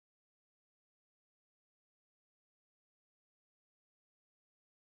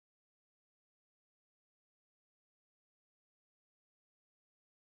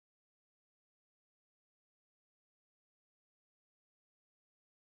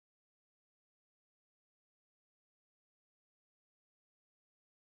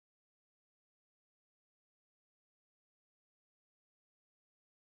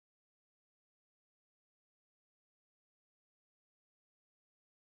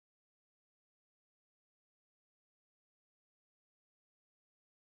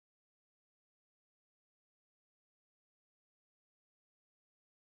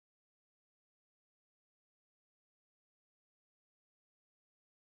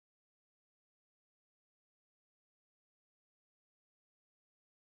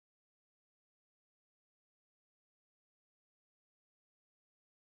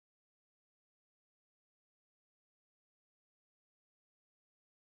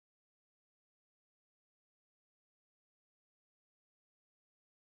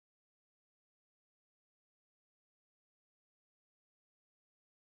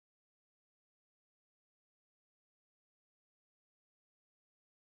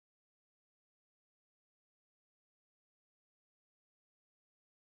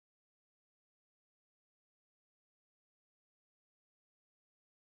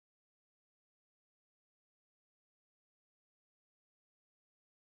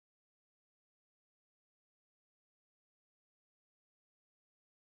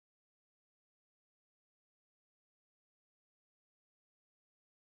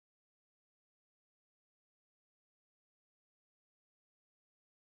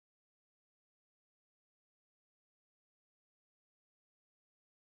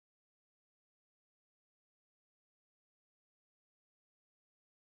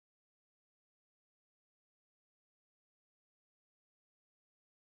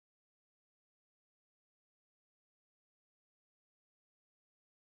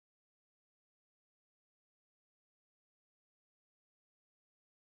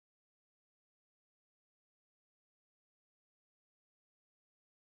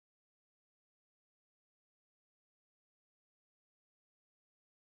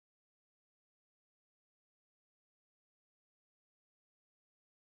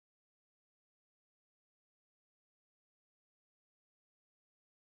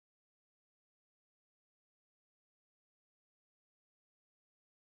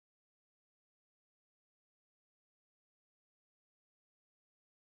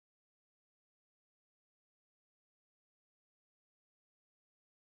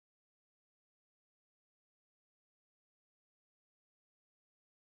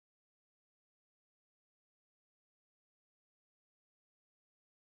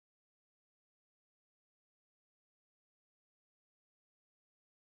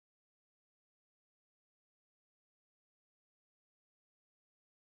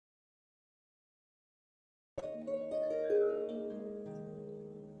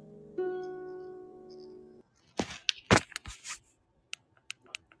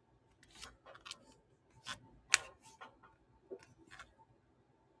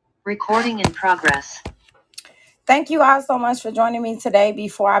Recording in progress. Thank you all so much for joining me today.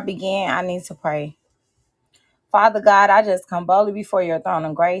 Before I begin, I need to pray. Father God, I just come boldly before your throne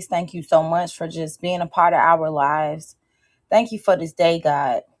of grace. Thank you so much for just being a part of our lives. Thank you for this day,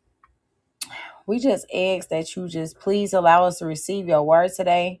 God. We just ask that you just please allow us to receive your word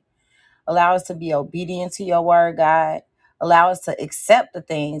today. Allow us to be obedient to your word, God. Allow us to accept the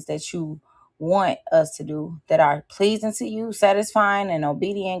things that you want us to do that are pleasing to you, satisfying and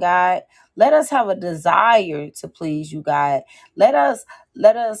obedient, God. Let us have a desire to please you, God. Let us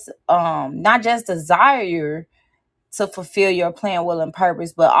not just desire to fulfill your plan, will, and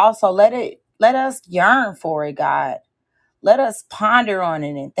purpose, but also let us yearn for it, God. Let us ponder on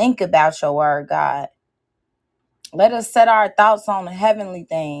it and think about your word, God. Let us set our thoughts on the heavenly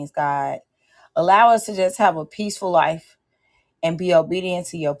things, God. Allow us to just have a peaceful life and be obedient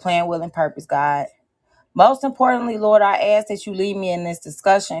to your plan, will, and purpose, God. Most importantly, Lord, I ask that you lead me in this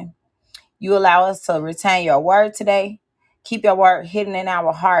discussion. You allow us to retain your word today. Keep your word hidden in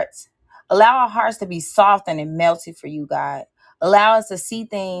our hearts. Allow our hearts to be softened and melted for you, God. Allow us to see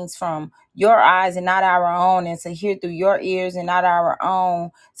things from your eyes and not our own, and to hear through your ears and not our own,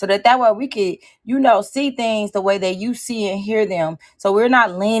 so that way we could, see things the way that you see and hear them. So we're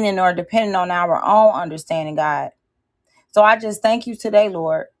not leaning or depending on our own understanding, God. So I just thank you today,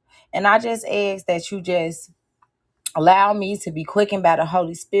 Lord. And I just ask that you just allow me to be quickened by the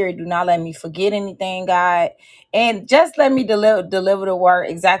Holy Spirit. Do not let me forget anything, God. And just let me deliver the word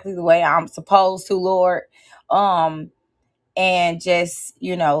exactly the way I'm supposed to, Lord. And just,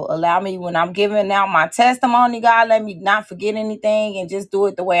 allow me when I'm giving out my testimony, God, let me not forget anything and just do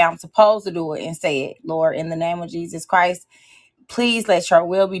it the way I'm supposed to do it and say it, Lord, in the name of Jesus Christ. Please let your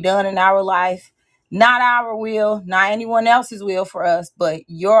will be done in our life. Not our will, not anyone else's will for us, but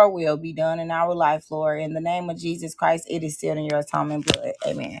your will be done in our life, Lord. In the name of Jesus Christ, it is sealed in your atonement blood.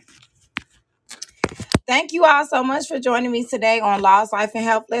 Amen. Thank you all so much for joining me today on Lost Life and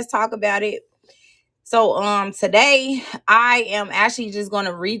Health. Let's talk about it. So today I am actually just going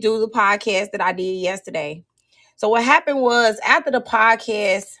to redo the podcast that I did yesterday. So what happened was, after the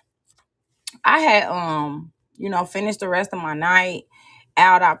podcast, I had finished the rest of my night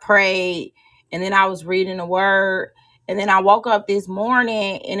out. I prayed, and then I was reading the word, and then I woke up this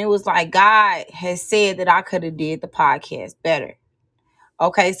morning and it was like God has said that I could have did the podcast better.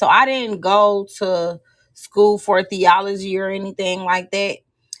 Okay, so I didn't go to school for theology or anything like that.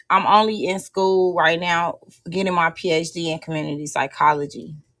 I'm only in school right now getting my PhD in community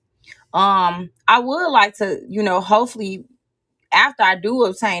psychology. I would like to, hopefully after I do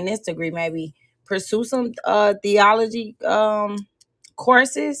obtain this degree, maybe pursue some theology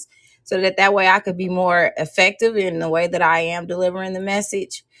courses, so that way I could be more effective in the way that I am delivering the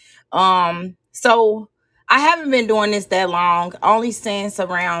message. So I haven't been doing this that long, only since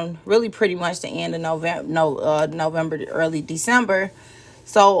around really pretty much the end of November to early December.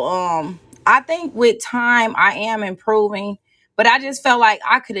 So I think with time I am improving, but I just felt like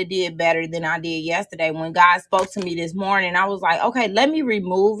I could have did better than I did yesterday. When God spoke to me this morning, I was like, okay, let me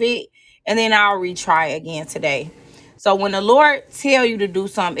remove it and then I'll retry again today. So when the Lord tell you to do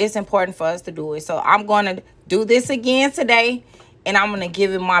something, it's important for us to do it. So I'm going to do this again today, and I'm going to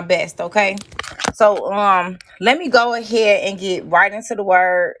give it my best, okay? So let me go ahead and get right into the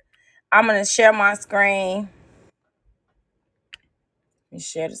word. I'm going to share my screen. Let me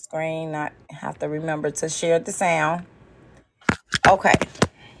share the screen. Not have to remember to share the sound. Okay.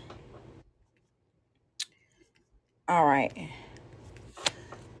 All right.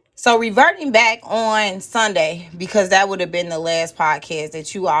 So reverting back on Sunday, because that would have been the last podcast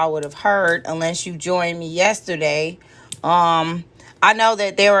that you all would have heard unless you joined me yesterday. I know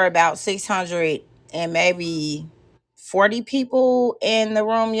that there were about 600 and maybe 40 people in the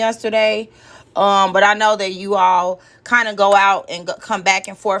room yesterday. But I know that you all kind of go out and come back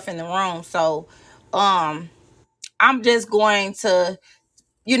and forth in the room. So I'm just going to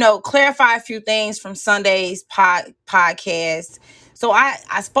clarify a few things from Sunday's podcast. So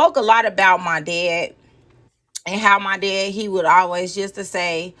I spoke a lot about my dad, and how my dad, he would always just to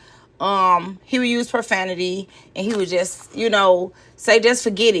say, he would use profanity, and he would just, say, just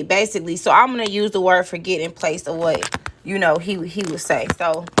forget it, basically. So I'm going to use the word forget in place of what, he would say.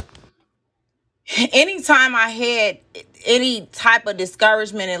 So anytime I had any type of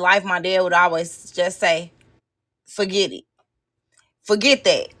discouragement in life, my dad would always just say, forget it. Forget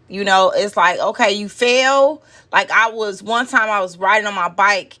that. It's like, okay, you fail. Like, one time I was riding on my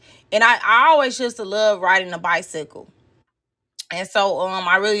bike, and I always used to love riding a bicycle. And so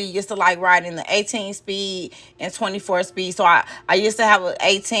I really used to like riding the 18 speed and 24 speed. So I used to have an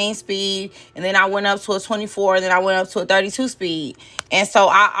 18 speed, and then I went up to a 24, and then I went up to a 32 speed. And so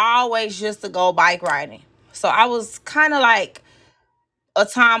I always used to go bike riding. So I was kind of like a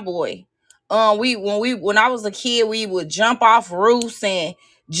tomboy. When I was a kid, we would jump off roofs and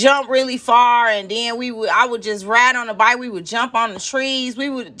jump really far, and then I would just ride on the bike. We would jump on the trees. I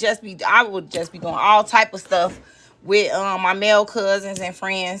would just be doing all type of stuff with my male cousins and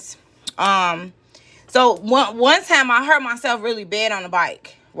friends. So one time I hurt myself really bad on the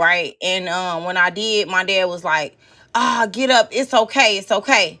bike, right? And when I did, my dad was like, "Ah, get up. It's okay. It's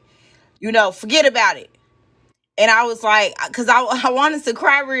okay. Forget about it." And I was like, because I wanted to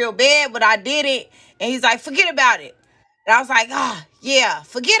cry real bad, but I didn't. And he's like, forget about it. And I was like, yeah,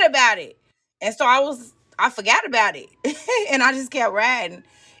 forget about it. And so I forgot about it. And I just kept riding.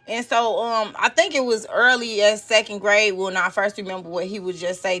 And so I think it was early as second grade when I first remember what he would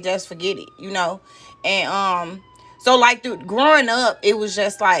just say, just forget it. And so like growing up, it was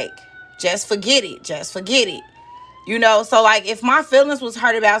just like, just forget it, just forget it. So like if my feelings was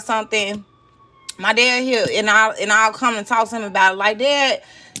hurt about something, my dad here, and I'll come and talk to him about it. Like, Dad,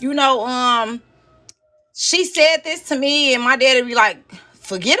 she said this to me, and my dad would be like,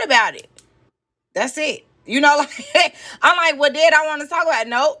 forget about it. That's it. Like I'm like, well, Dad, I want to talk about it.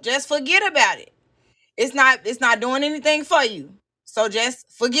 No, just forget about it. It's not doing anything for you. So just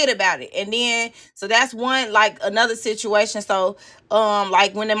forget about it. And then so that's one like another situation. So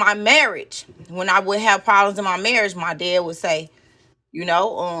like when in my marriage, when I would have problems in my marriage, my dad would say,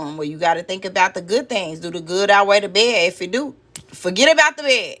 well, you got to think about the good things. Do the good outweigh the bad? If you do, forget about the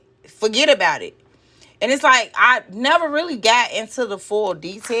bad. Forget about it. And it's like I never really got into the full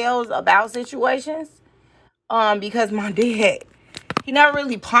details about situations, because my dad, he never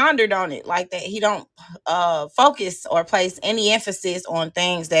really pondered on it like that. He don't focus or place any emphasis on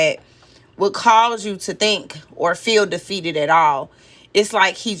things that would cause you to think or feel defeated at all. It's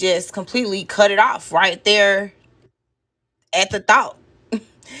like he just completely cut it off right there at the thought.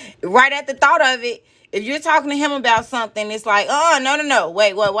 Right at the thought of it, if you're talking to him about something, it's like, oh, no,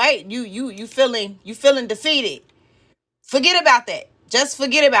 wait, you feeling defeated. Forget about that. Just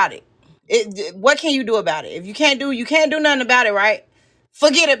forget about it. What can you do about it? If you can't do nothing about it, right?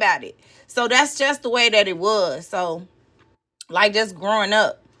 Forget about it. So that's just the way that it was. So like just growing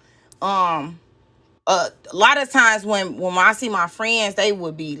up, um, a lot of times when I see my friends, they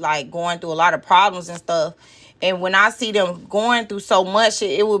would be like going through a lot of problems and stuff. And when I see them going through so much,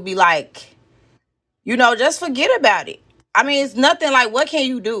 it would be like, just forget about it. I mean, it's nothing like what can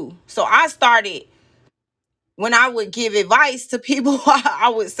you do? So I started when I would give advice to people,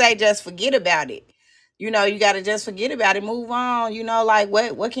 I would say just forget about it. You got to just forget about it, move on. Like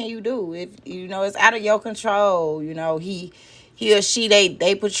what can you do if it's out of your control? He or she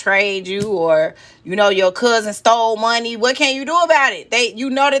they betrayed you, or your cousin stole money. What can you do about it? They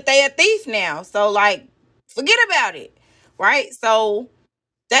that they a thief now. So like forget about it, right? So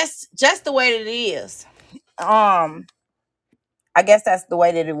that's just the way that it is. um I guess that's the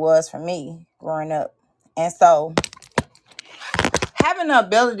way that it was for me growing up. And so having the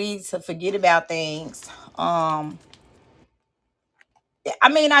ability to forget about things, um I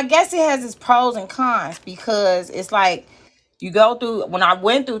mean, I guess it has its pros and cons, because it's like you go through when I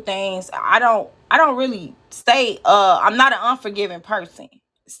went through things, I don't really stay I'm not an unforgiving person.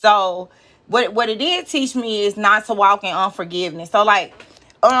 So what it did teach me is not to walk in unforgiveness. So like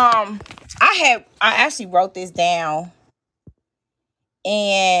I actually wrote this down.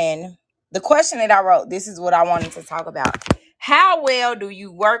 And the question that I wrote, this is what I wanted to talk about. How well do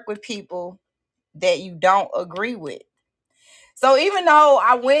you work with people that you don't agree with? So even though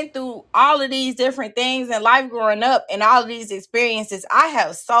I went through all of these different things in life growing up and all of these experiences, I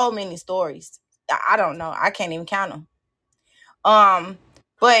have so many stories. I don't know. I can't even count them.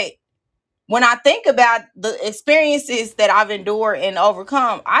 But when I think about the experiences that I've endured and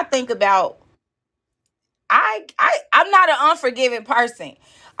overcome, I think about I'm not an unforgiving person.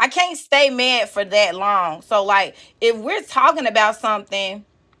 I can't stay mad for that long. So like if we're talking about something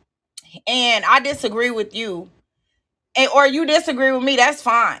and I disagree with you, or you disagree with me, that's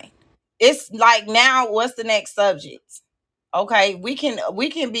fine. It's like, now what's the next subject? Okay, we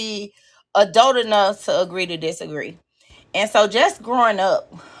can be adult enough to agree to disagree. And so just growing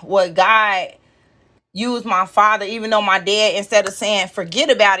up, what God used my father, even though my dad, instead of saying forget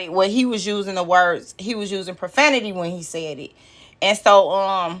about it, what he was using the words, he was using profanity when he said it. And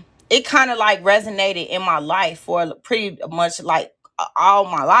so it kind of like resonated in my life for pretty much like all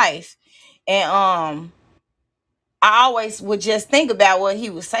my life. And I always would just think about what he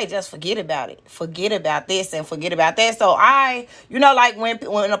would say. Just forget about it. Forget about this and forget about that. So like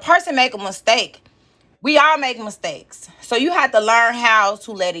when a person make a mistake, we all make mistakes. So you have to learn how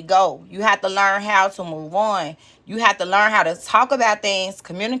to let it go. You have to learn how to move on. You have to learn how to talk about things,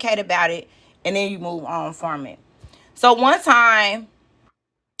 communicate about it, and then you move on from it. So one time,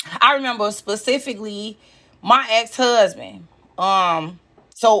 I remember specifically my ex-husband.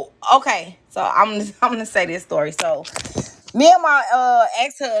 So I'm gonna say this story. So me and my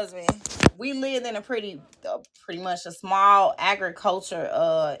ex-husband, we lived in a pretty much a small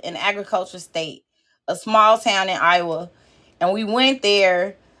an agriculture state, a small town in Iowa, and we went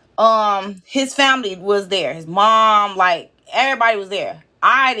there. His family was there, his mom, like everybody was there.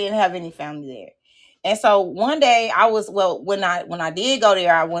 I didn't have any family there. And so one day when I did go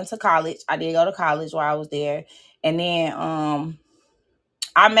there, I went to college. I did go to college while I was there. And then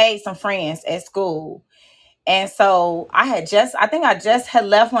I made some friends at school. And so I think I just had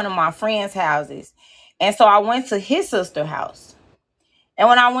left one of my friends' houses. And so I went to his sister's house. And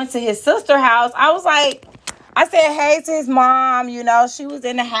when I went to his sister's house, I said hey to his mom, she was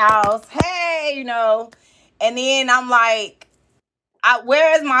in the house. Hey, and then I'm like,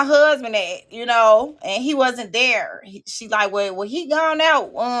 where is my husband at? And he wasn't there. She like, well, he gone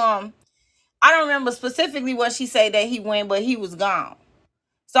out. I don't remember specifically what she said that he went, but he was gone.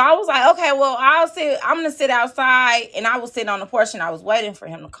 So I was like, okay, well, I'm gonna sit outside, and I was sitting on the porch and I was waiting for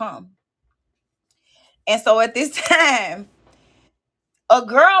him to come. And so at this time, a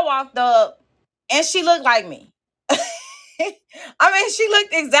girl walked up and she looked like me. I mean, she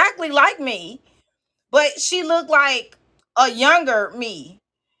looked exactly like me, but she looked like a younger me.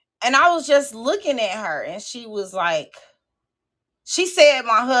 And I was just looking at her, and she said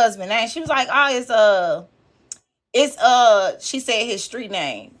my husband name. She was like, oh, she said his street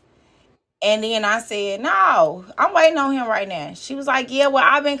name. And then I said, no, I'm waiting on him right now. She was like, yeah, well,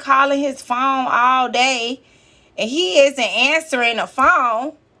 I've been calling his phone all day and he isn't answering the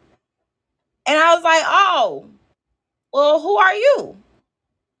phone. And I was like, oh, well, who are you?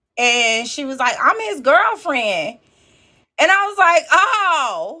 And she was like, I'm his girlfriend. And I was like,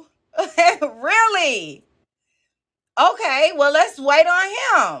 oh, really? Okay, well, let's wait on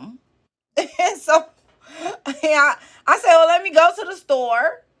him. And so yeah, I said, well, let me go to the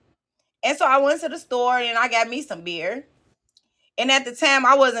store. And so I went to the store and I got me some beer. And at the time,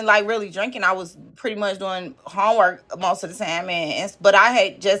 I wasn't like really drinking. I was pretty much doing homework most of the time, but I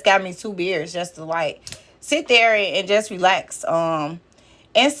had just got me two beers just to like sit there and just relax. And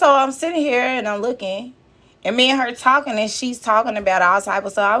so I'm sitting here and I'm looking, and me and her talking, and she's talking about all type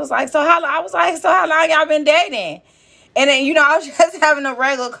of stuff. So how long y'all been dating? And then I was just having a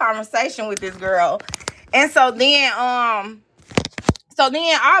regular conversation with this girl, and so then I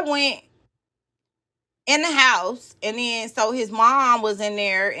went in the house, and then so his mom was in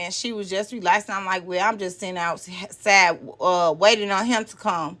there and she was just relaxing. I'm like, well, I'm just sitting outside waiting on him to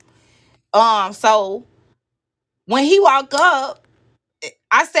come. So when he walked up,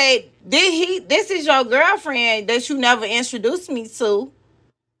 I said, this is your girlfriend that you never introduced me to.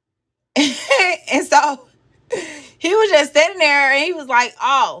 And so he was just sitting there and he was like,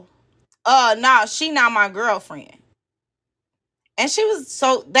 oh, no, she not my girlfriend. And she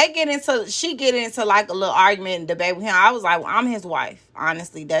get into like a little argument and debate with him. I was like, well, I'm his wife.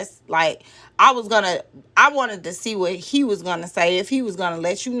 Honestly, that's like, I wanted to see what he was gonna say, if he was gonna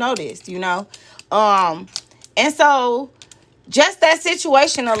let you know this. And so just that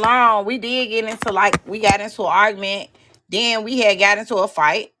situation alone, we got into an argument. Then we had got into a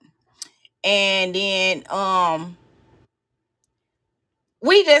fight. And then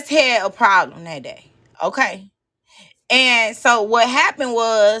we just had a problem that day. Okay. And so what happened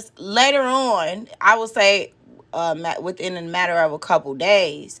was later on, I would say, within a matter of a couple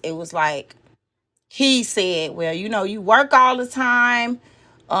days, it was like he said, "Well, you work all the time.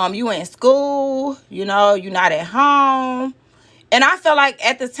 You in school. You're not at home." And I felt like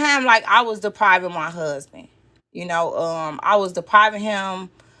at the time, like I was depriving my husband. I was depriving him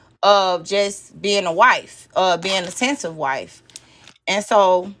of just being a wife, being a sensitive wife. And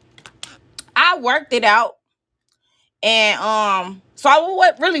so I worked it out. And so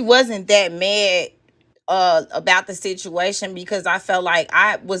really wasn't that mad about the situation, because I felt like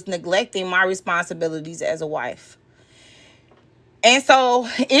I was neglecting my responsibilities as a wife. And so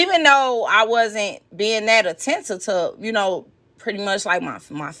even though I wasn't being that attentive to, pretty much like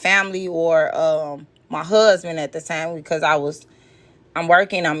my family or my husband at the time, because I'm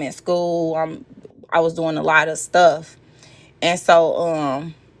working, I'm in school, I was doing a lot of stuff. And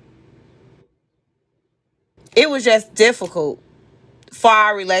so it was just difficult for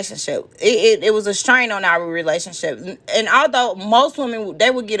our relationship. It was a strain on our relationship. And although most women,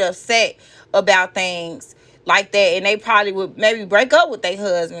 they would get upset about things like that, and they probably would maybe break up with their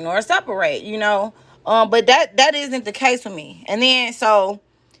husband or separate, but that isn't the case for me. And then so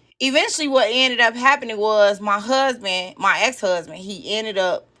eventually what ended up happening was my husband, my ex-husband, he ended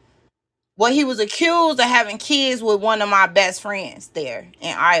up, well, he was accused of having kids with one of my best friends there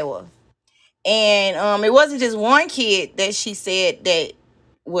in Iowa. And it wasn't just one kid that she said that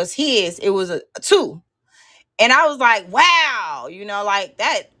was his, it was two. And I was like, wow, like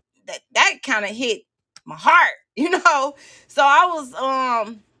that kind of hit my heart, So I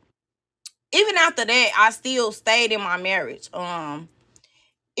was even after that, I still stayed in my marriage.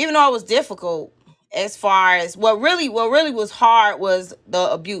 Even though it was difficult, as far as what really was hard was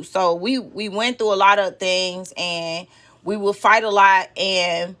the abuse. So we went through a lot of things, and we would fight a lot.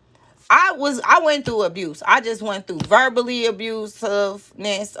 And I went through abuse. I just went through verbally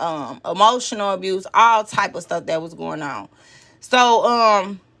abusiveness, emotional abuse, all type of stuff that was going on.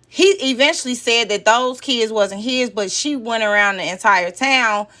 So he eventually said that those kids wasn't his, but she went around the entire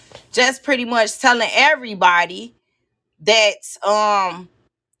town just pretty much telling everybody that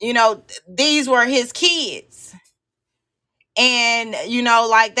these were his kids. And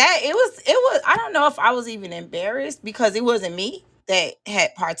like that, it was I don't know if I was even embarrassed, because it wasn't me that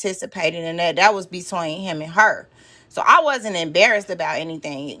had participated in that was between him and her. So I wasn't embarrassed about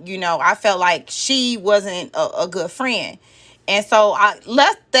anything. I felt like she wasn't a good friend. And so I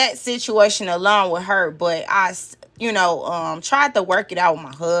left that situation alone with her, but I tried to work it out with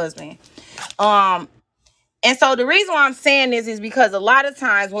my husband. um and so the reason why I'm saying this is because a lot of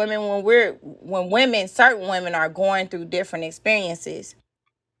times certain women are going through different experiences.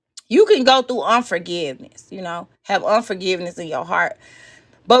 You can go through unforgiveness, have unforgiveness in your heart.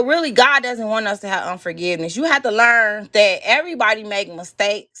 But really, God doesn't want us to have unforgiveness. You have to learn that everybody make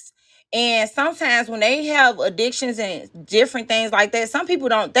mistakes. And sometimes when they have addictions and different things like that, some people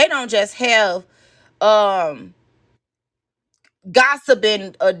don't just have um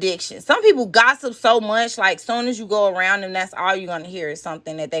gossiping addiction. Some people gossip so much, like soon as you go around and that's all you're gonna hear is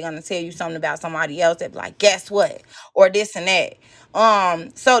something that they're gonna tell you something about somebody else that be like, guess what? Or this and that.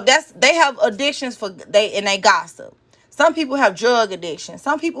 So they have addictions and they gossip. Some people have drug addiction.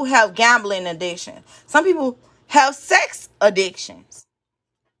 Some people have gambling addiction. Some people have sex addictions.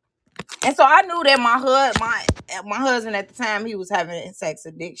 And so I knew that my husband at the time, he was having sex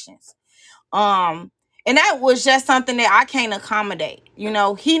addictions. Um, and that was just something that I can't accommodate.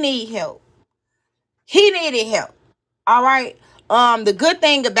 He need help. He needed help. All right. The good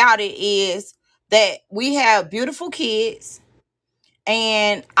thing about it is that we have beautiful kids,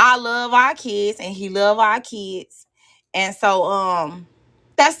 and I love our kids, and he love our kids. And so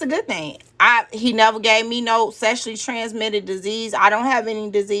that's the good thing. He never gave me no sexually transmitted disease. I don't have any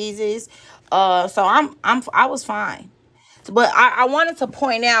diseases. So I was fine. But I wanted to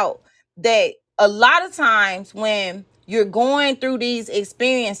point out that a lot of times when you're going through these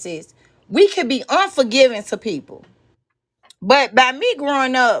experiences, we can be unforgiving to people. But by me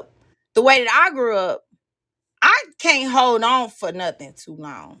growing up the way that I grew up, I can't hold on for nothing too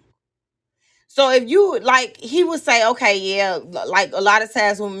long. So if you, like, he would say, okay, yeah, like a lot of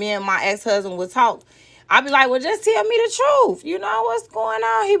times when me and my ex-husband would talk, I'd be like, well, just tell me the truth. You know what's going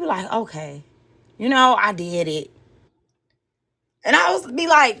on? He'd be like, okay, I did it. And I was be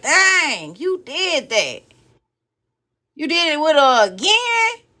like, dang, you did that. You did it with her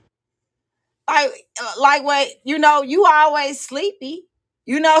again? Like what, you always sleepy.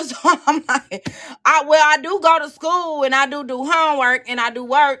 So I'm like, I do go to school and I do homework and I do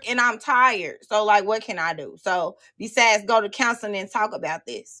work and I'm tired. So like, what can I do? So besides go to counseling and talk about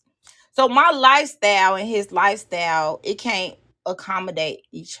this. So my lifestyle and his lifestyle, it can't accommodate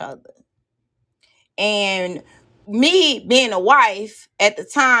each other. And me being a wife at the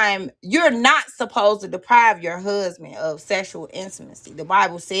time, you're not supposed to deprive your husband of sexual intimacy. The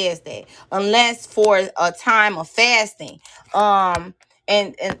Bible says that, unless for a time of fasting.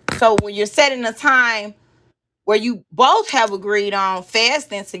 And so when you're setting a time where you both have agreed on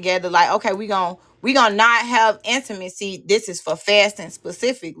fasting together, like, okay, we gonna not have intimacy. This is for fasting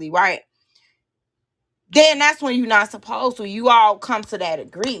specifically, right? Then that's when you're not supposed to. You all come to that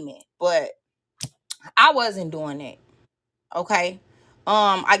agreement, but I wasn't doing that. Okay.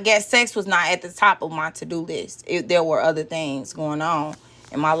 I guess sex was not at the top of my to-do list. There were other things going on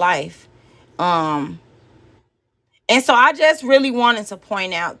in my life. Um, and so I just really wanted to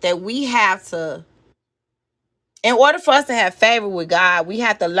point out that we have to, in order for us to have favor with God, we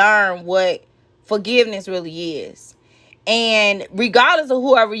have to learn what forgiveness really is. And regardless of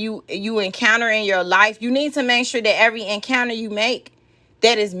whoever you encounter in your life, you need to make sure that every encounter you make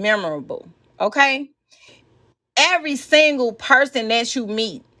that is memorable. Okay? Every single person that you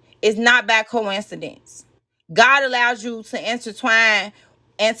meet is not by coincidence. God allows you to intertwine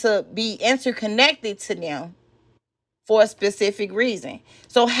and to be interconnected to them for a specific reason.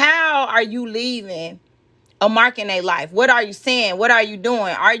 So how are you leaving a mark in their life? What are you saying? What are you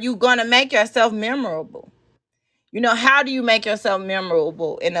doing? Are you going to make yourself memorable? How do you make yourself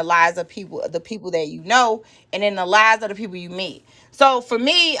memorable in the lives of people, the people that you know, and in the lives of the people you meet? So for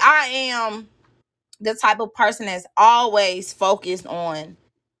me, I am the type of person that's always focused on,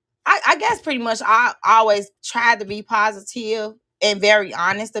 I guess pretty much I always try to be positive and very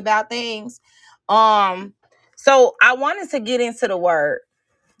honest about things. Um, so I wanted to get into the word.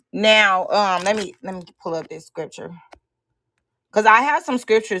 Now, let me pull up this scripture. Because I have some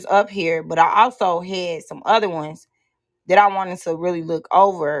scriptures up here, but I also had some other ones that I wanted to really look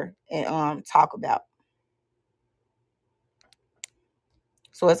over and talk about.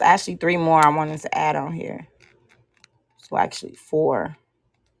 So it's actually 3 more I wanted to add on here. So actually 4.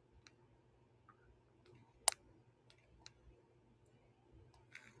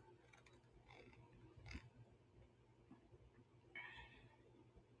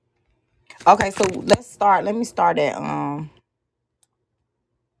 Okay, so let's start. Let me start at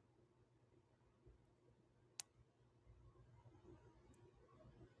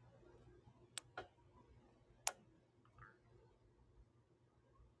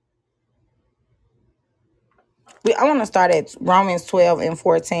I want to start at Romans 12 and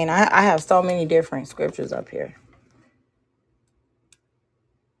 14. I have so many different scriptures up here.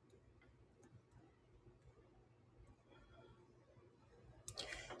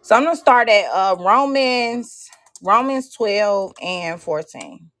 So I'm going to start at Romans 12 and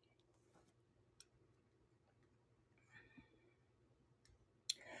 14.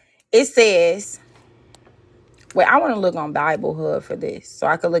 It says, well, I want to look on Bible Hub for this so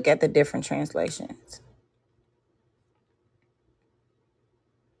I could look at the different translations.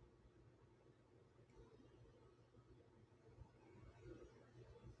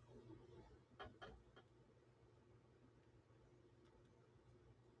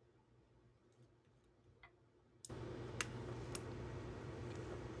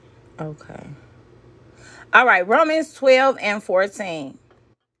 Okay. All right, Romans 12 and 14.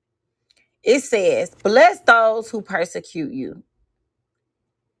 It says, bless those who persecute you.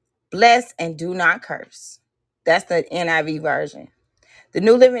 Bless and do not curse. That's the NIV version. The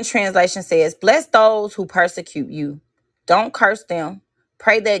New Living Translation says, bless those who persecute you. Don't curse them.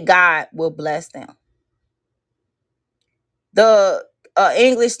 Pray that God will bless them. The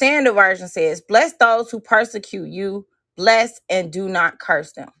English Standard Version says, bless those who persecute you. Bless and do not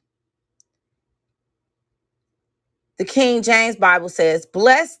curse them. The King James Bible says,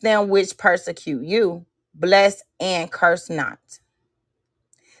 bless them which persecute you. Bless and curse not.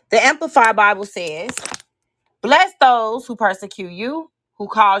 The Amplified Bible says, bless those who persecute you, who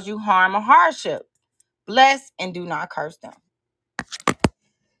cause you harm or hardship. Bless and do not curse them.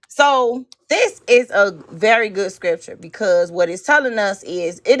 So this is a very good scripture because what it's telling us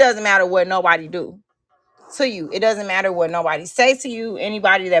is it doesn't matter what nobody do to you. It doesn't matter what nobody say to you.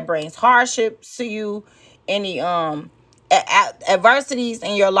 Anybody that brings hardships to you, any adversities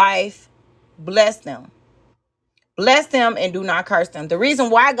in your life, bless them. Bless them and do not curse them. The reason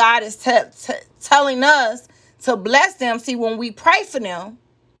why God is telling us to bless them, see, when we pray for them,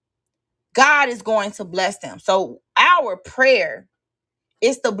 God is going to bless them. So our prayer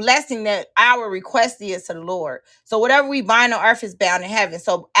is the blessing that our request is to the Lord. So whatever we bind on earth is bound in heaven.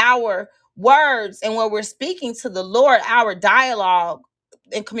 So our words and when we're speaking to the Lord, our dialogue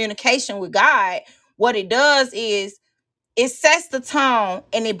and communication with God, what it does is it sets the tone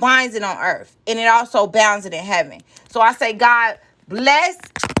and it binds it on earth and it also bounds it in heaven. So I say, God, bless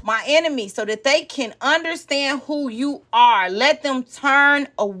my enemies so that they can understand who you are. Let them turn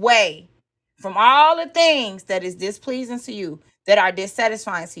away from all the things that is displeasing to you, that are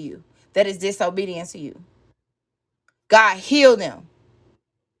dissatisfying to you, that is disobedient to you. God, heal them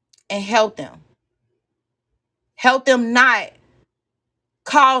and help them. Help them not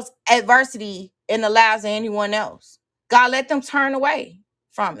cause adversity in the lives of anyone else. God, let them turn away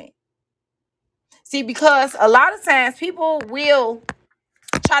from it. See, because a lot of times people will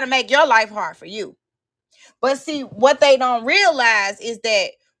try to make your life hard for you. But see, what they don't realize is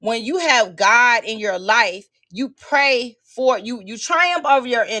that when you have God in your life, you pray for you triumph over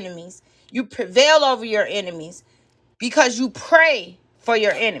your enemies. You prevail over your enemies because you pray for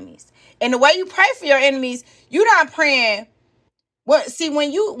your enemies. And the way you pray for your enemies, you're not praying. Well, see,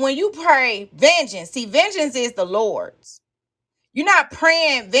 when you pray vengeance, see, vengeance is the Lord's. You're not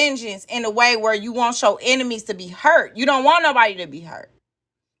praying vengeance in a way where you want your enemies to be hurt. You don't want nobody to be hurt.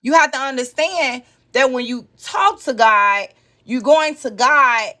 You have to understand that when you talk to God, you're going to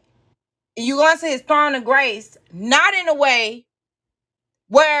God, you're going to his throne of grace, not in a way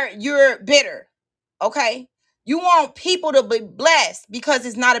where you're bitter. Okay? You want people to be blessed because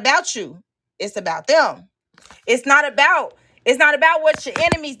it's not about you. It's about them. It's not about what your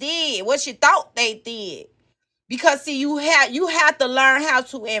enemies did, what you thought they did. Because see, you have to learn how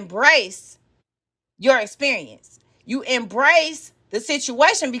to embrace your experience. You embrace the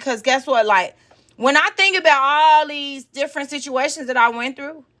situation because guess what? Like when I think about all these different situations that I went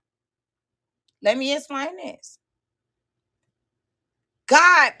through, let me explain this.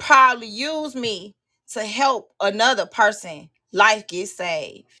 God probably used me to help another person life get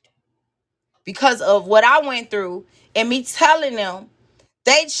saved because of what I went through and me telling them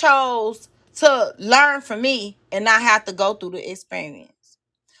they chose to learn from me and not have to go through the experience.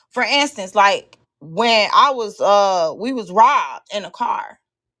 For instance, like when I was we was robbed in a car.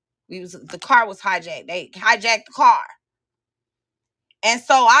 The car was hijacked. They hijacked the car. And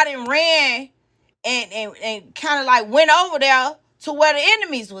so I done ran and kind of like went over there to where the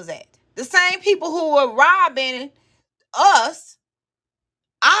enemies was at. The same people who were robbing us,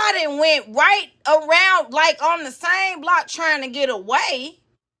 I done went right around like on the same block trying to get away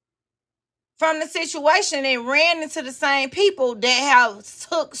from the situation and ran into the same people that have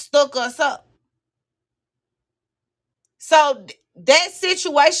stuck us up. So that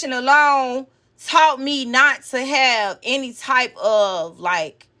situation alone taught me not to have any type of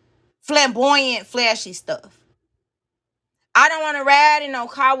like flamboyant, flashy stuff. I don't want to ride in no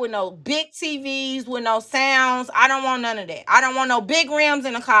car with no big TVs, with no sounds. I don't want none of that. I don't want no big rims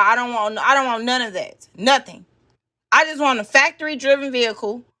in the car. I don't want none of that. Nothing. I just want a factory driven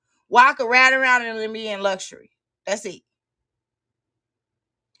vehicle where I could ride around and be in luxury. That's it.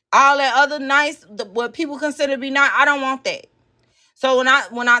 All that other nice, what people consider to be nice, I don't want that. So when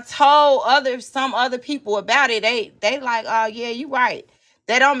I told some other people about it, they like, oh yeah, you right.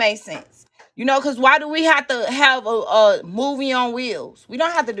 That don't make sense. Because why do we have to have a movie on wheels? We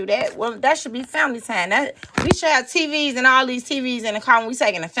don't have to do that. Well, that should be family time. That we should have TVs and all these TVs in the car when we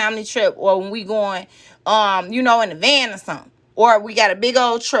taking a family trip or when we going, in the van or something. Or we got a big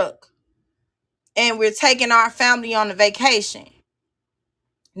old truck and we're taking our family on a vacation.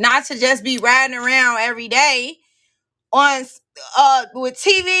 Not to just be riding around every day on with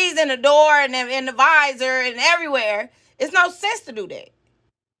TVs in the door and in the visor and everywhere. It's no sense to do that.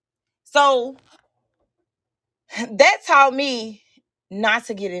 So that taught me not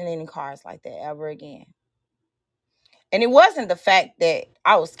to get in any cars like that ever again. And it wasn't the fact that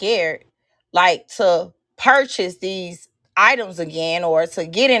I was scared, like to purchase these items again or to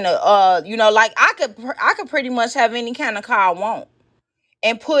get in like I could pretty much have any kind of car I want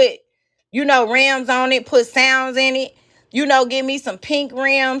and put, rims on it, put sounds in it, give me some pink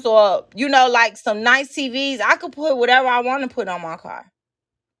rims or, like some nice TVs. I could put whatever I want to put on my car.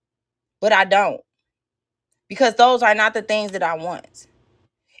 But I don't. Because those are not the things that I want.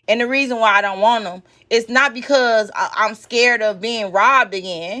 And the reason why I don't want them is not because I'm scared of being robbed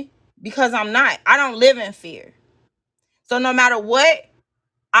again. Because I'm not. I don't live in fear. So no matter what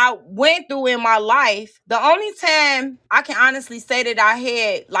I went through in my life, the only time I can honestly say that I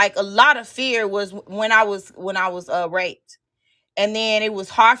had like a lot of fear was when I was raped. And then it was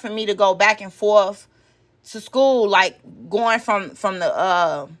hard for me to go back and forth to school, like going from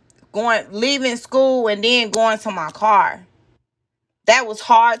the leaving school and then going to my car. That was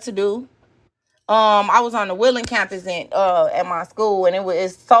hard to do. I was on the Willing campus at my school, and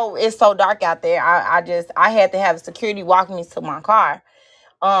it's so dark out there. I had to have security walk me to my car.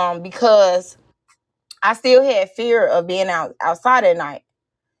 Because I still had fear of being outside at night.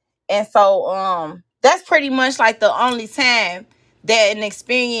 And so that's pretty much like the only time that an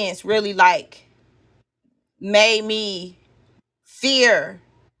experience really like made me fear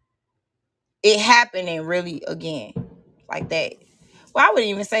it happening really again like that. Well, I wouldn't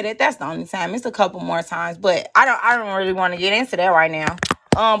even say that that's the only time. It's a couple more times, but I don't really want to get into that right now.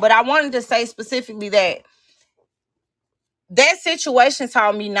 But I wanted to say specifically that situation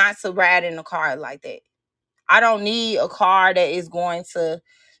taught me not to ride in a car like that. I don't need a car that is going to,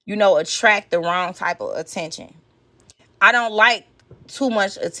 attract the wrong type of attention. I don't like too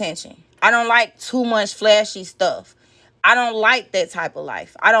much attention. I don't like too much flashy stuff. I don't like that type of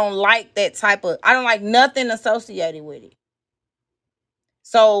life. I don't like nothing associated with it.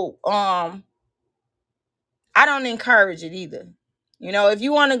 So, I don't encourage it either. If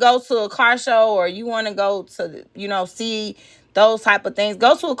you want to go to a car show or you want to go to, see those type of things,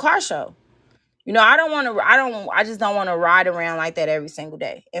 go to a car show. I just don't want to ride around like that every single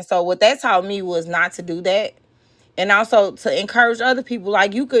day. And so what that taught me was not to do that And also to encourage other people,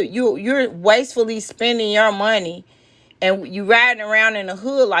 like you're wastefully spending your money, and you riding around in the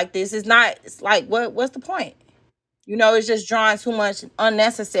hood like this. It's like, what's the point? It's just drawing too much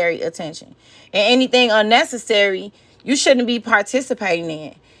unnecessary attention. And anything unnecessary, you shouldn't be participating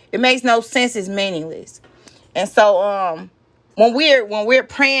in. It makes no sense. It's meaningless. And so when we're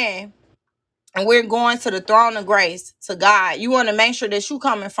praying and we're going to the throne of grace to God, you want to make sure that you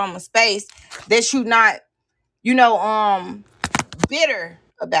coming from a space that you not, you know, bitter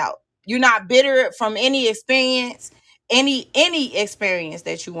about. You're not bitter from any experience, any experience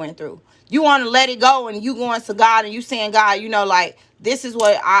that you went through. You want to let it go, and you going to God and you saying, God, like, this is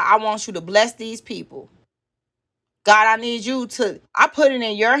what I want you to bless these people. God, I need you to, I put it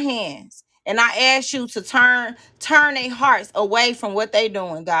in your hands. And I ask you to turn their hearts away from what they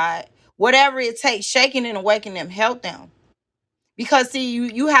doing, God. Whatever it takes, shaking and awakening them, help them. Because see,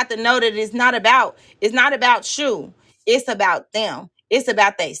 you have to know that it's not about you. It's about them. It's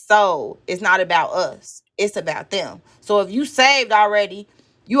about their soul. It's not about us. It's about them. So if you saved already,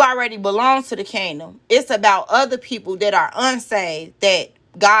 you already belong to the kingdom. It's about other people that are unsaved that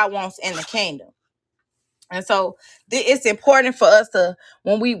God wants in the kingdom. And so it's important for us to,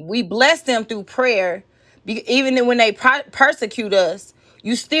 when we bless them through prayer, even when they persecute us,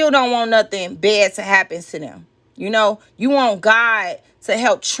 you still don't want nothing bad to happen to them. You want God to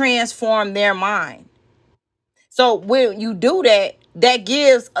help transform their mind. So when you do that,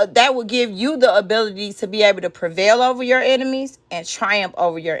 that will give you the ability to be able to prevail over your enemies and triumph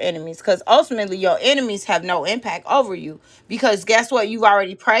over your enemies. Because ultimately, your enemies have no impact over you. Because guess what? You've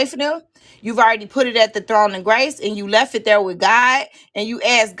already prayed for them. You've already put it at the throne of grace, and you left it there with God, and you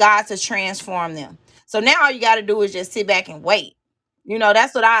asked God to transform them. So now all you got to do is just sit back and wait.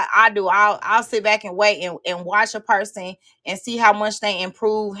 That's what I do. I'll sit back and wait and watch a person and see how much they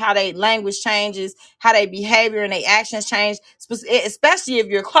improve, how their language changes, how their behavior and their actions change, especially if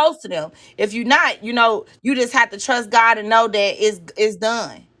you're close to them. If you're not, you just have to trust God and know that it's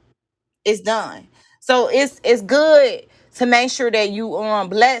done. It's done. So it's good to make sure that you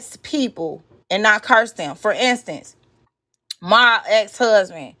bless people and not curse them. For instance, my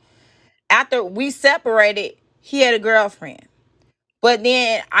ex-husband, after we separated, he had a girlfriend. But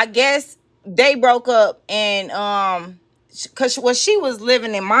then I guess they broke up, and cause she was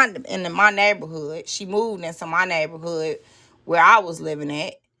living in my neighborhood. She moved into my neighborhood where I was living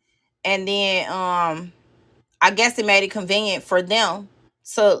at. And then I guess it made it convenient for them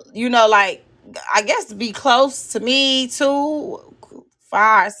to, like, I guess be close to me too, for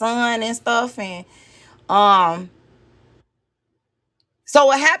our son and stuff. And um so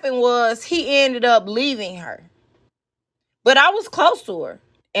what happened was he ended up leaving her. But I was close to her,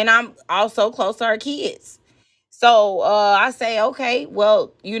 and I'm also close to her kids. So I say, okay,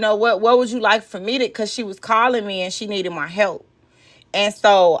 well, what would you like for me to, because she was calling me and she needed my help. And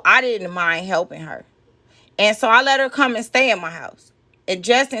so I didn't mind helping her. And so I let her come and stay in my house. And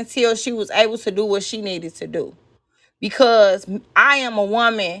just until she was able to do what she needed to do. Because I am a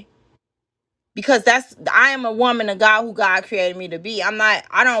woman, I am a woman of God, who God created me to be.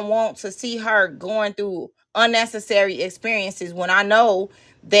 I don't want to see her going through unnecessary experiences when I know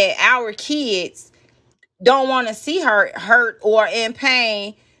that our kids don't want to see her hurt or in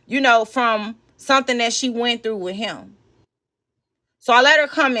pain, from something that she went through with him. So I let her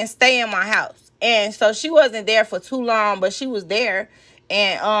come and stay in my house. And so she wasn't there for too long, but she was there,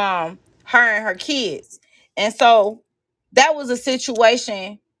 and her and her kids. And so that was a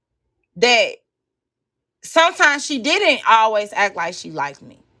situation that sometimes she didn't always act like she liked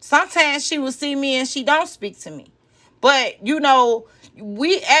me. Sometimes she would see me and she don't speak to me. But I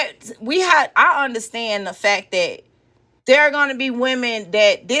understand the fact that there are going to be women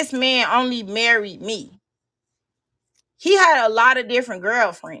that this man only married me. He had a lot of different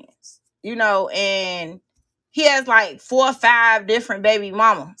girlfriends, and he has like 4 or 5 different baby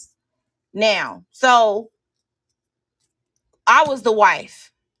mamas now. So I was the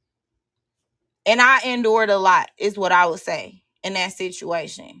wife, and I endured a lot, is what I would say, in that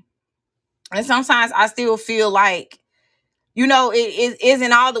situation. And sometimes I still feel like, it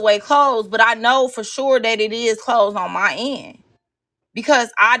isn't all the way closed, but I know for sure that it is closed on my end,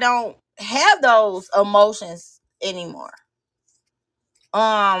 because I don't have those emotions anymore.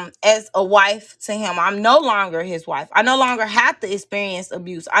 As a wife to him, I'm no longer his wife. I no longer have to experience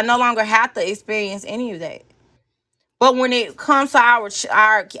abuse. I no longer have to experience any of that. But when it comes to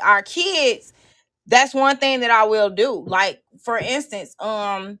our kids, that's one thing that I will do. Like, for instance,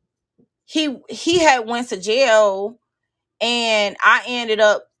 he had went to jail, and I ended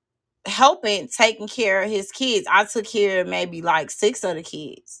up helping taking care of his kids. I took care of maybe like 6 of the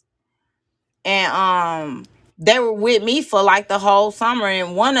kids. And they were with me for like the whole summer,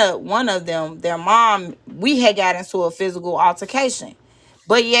 and one of them, their mom, we had got into a physical altercation,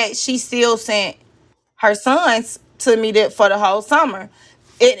 but yet she still sent her sons to me for the whole summer.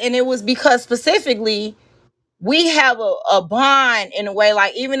 And it was because specifically we have a bond in a way,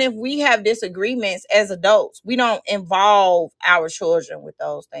 like even if we have disagreements as adults, we don't involve our children with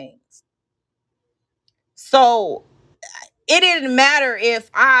those things. So it didn't matter if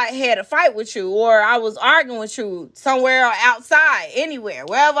I had a fight with you or I was arguing with you somewhere outside, anywhere,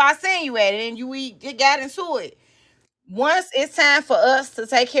 wherever I seen you at, and we got into it. Once it's time for us to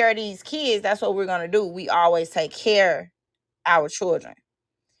take care of these kids, that's what we're gonna do. We always take care of our children.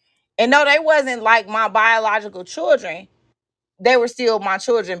 And no, they wasn't like my biological children. They were still my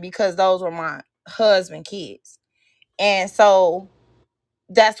children because those were my husband kids. And so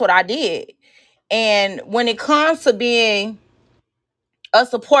that's what I did. And when it comes to being a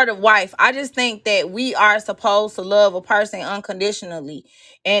supportive wife, I just think that we are supposed to love a person unconditionally.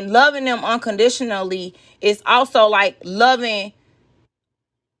 And loving them unconditionally is also like loving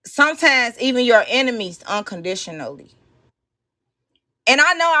sometimes even your enemies unconditionally. And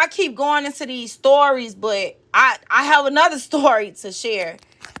I know I keep going into these stories, but I have another story to share.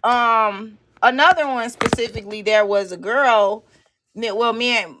 Another one specifically, there was a girl, well,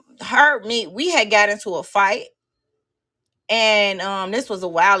 we had got into a fight, and this was a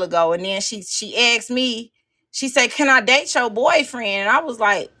while ago, and then she asked me, she said, "Can I date your boyfriend?" And I was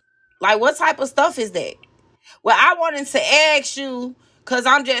like, what type of stuff is that? Well, I wanted to ask you because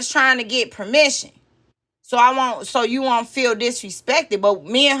I'm just trying to get permission. So you won't feel disrespected. But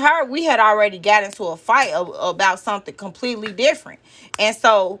me and her, we had already got into a fight about something completely different. And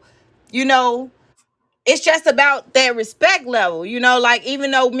so, you know, it's just about that respect level. Like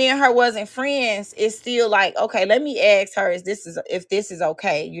even though me and her wasn't friends, it's still like, okay, let me ask her if this is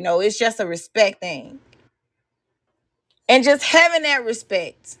okay. It's just a respect thing. And just having that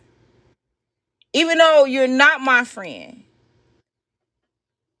respect, even though you're not my friend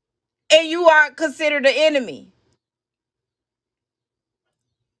and you are considered an enemy,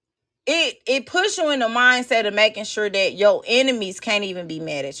 it puts you in the mindset of making sure that your enemies can't even be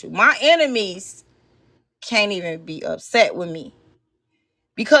mad at you. My enemies can't even be upset with me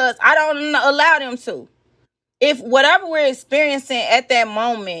because I don't allow them to. If whatever we're experiencing at that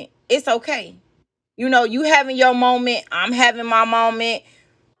moment, it's okay. You having your moment, I'm having my moment.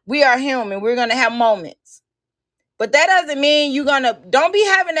 We are human. We're gonna have moments. But that doesn't mean don't be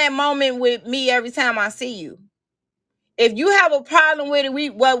having that moment with me every time I see you. If you have a problem with it,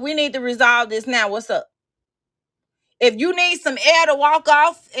 we need to resolve this now. What's up? If you need some air to walk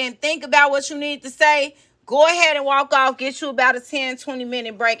off and think about what you need to say, go ahead and walk off. Get you about a 10-20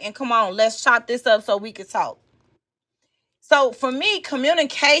 minute break and come on, let's chop this up so we can talk. So for me,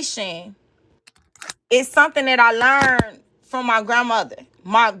 communication is something that I learned from my grandmother.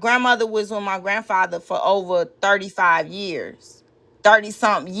 My grandmother was with my grandfather for over 35 years.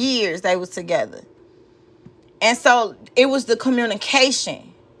 30-something years they was together. And so it was the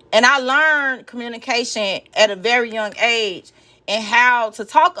communication. And I learned communication at a very young age and how to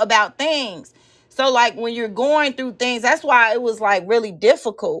talk about things. So like when you're going through things, that's why it was like really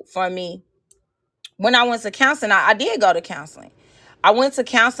difficult for me. When I went to counseling, I did go to counseling. I went to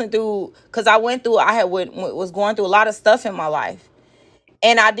counseling because was going through a lot of stuff in my life.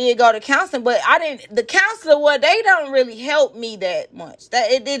 And I did go to counseling, but the counselor, they don't really help me that much.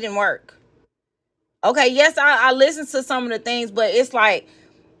 That it didn't work. Okay, yes, I listened to some of the things, but it's like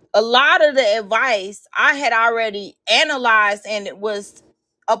a lot of the advice I had already analyzed and it was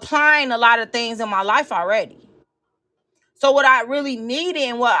applying a lot of things in my life already. So what I really needed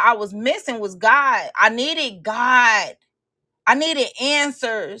and what I was missing was God. I needed God. I needed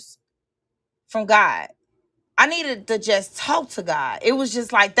answers from God. I needed to just talk to God. It was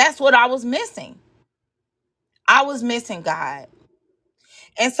just like, that's what I was missing. I was missing God.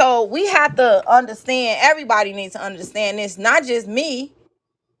 And so we have to understand, everybody needs to understand this, not just me.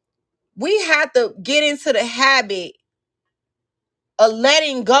 We have to get into the habit of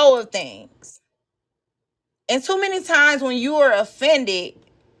letting go of things. And too many times when you are offended,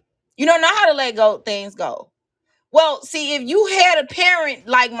 you don't know how to let things go. Well, see, if you had a parent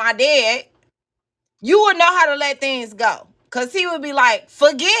like my dad, you would know how to let things go. Because he would be like,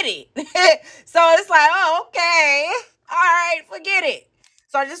 forget it. So it's like, oh, okay. All right, forget it.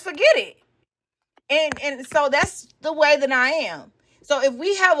 So I just forget it. And so that's the way that I am. So if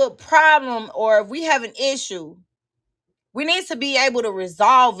we have a problem or if we have an issue, we need to be able to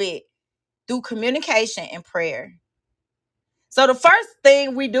resolve it through communication and prayer. So the first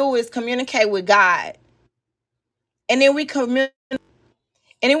thing we do is communicate with God. And then we come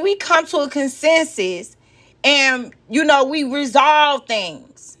to a consensus And we resolve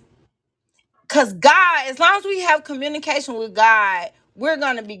things. Because God, as long as we have communication with God, we're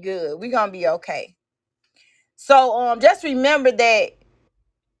gonna be good. We're gonna be okay. So just remember that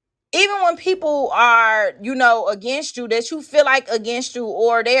even when people are, against you, that you feel like against you,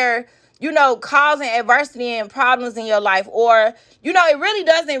 or they're, causing adversity and problems in your life, or, it really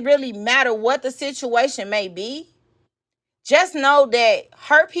doesn't really matter what the situation may be. Just know that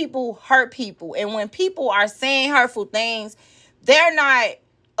hurt people hurt people. And when people are saying hurtful things, they're not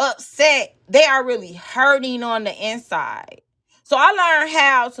upset. They are really hurting on the inside. So I learned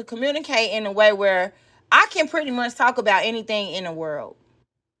how to communicate in a way where I can pretty much talk about anything in the world.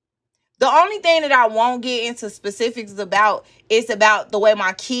 The only thing that I won't get into specifics about is about the way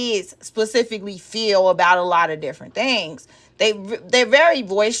my kids specifically feel about a lot of different things. They're very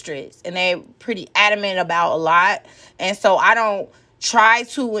boisterous and they're pretty adamant about a lot. And so I don't try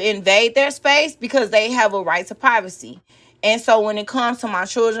to invade their space because they have a right to privacy. And so when it comes to my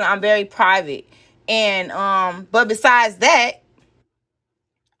children, I'm very private. And but besides that,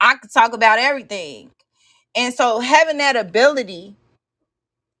 I could talk about everything. And so having that ability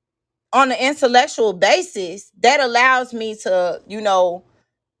on an intellectual basis, that allows me to,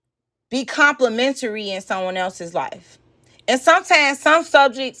 be complimentary in someone else's life. And sometimes some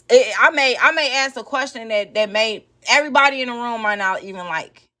subjects, I may ask a question that may everybody in the room might not even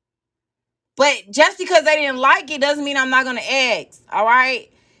like. But just because they didn't like it doesn't mean I'm not gonna ask. All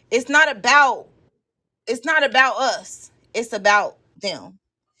right. It's not about us. It's about them.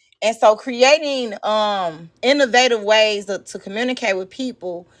 And so creating innovative ways to communicate with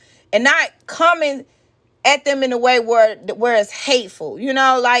people and not coming at them in a way where it's hateful,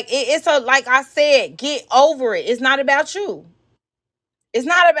 like it's a, like I said, get over it. It's not about you. It's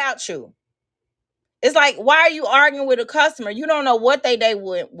not about you. It's like, why are you arguing with a customer? You don't know what they day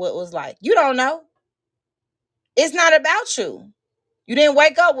what was like. You don't know. It's not about you. You didn't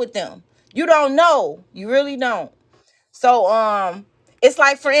wake up with them. You don't know. You really don't. So it's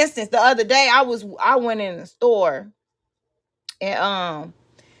like, for instance, the other day I went in the store, and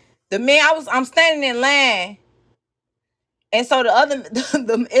the man, I'm standing in line. And so the other,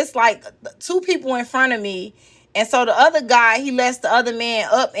 it's like two people in front of me. And so the other guy, he lets the other man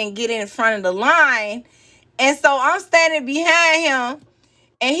up and get in front of the line. And so I'm standing behind him,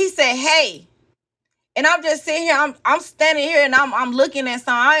 and he said, "Hey." And I'm just sitting here, I'm standing here, and I'm looking at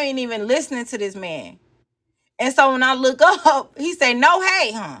something. I ain't even listening to this man. And so when I look up, he said, "No,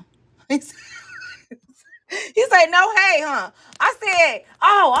 hey, huh?" He said, "No, hey, huh?" I said,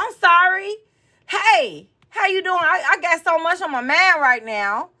 "Oh, I'm sorry. Hey, how you doing? I got so much on my mind right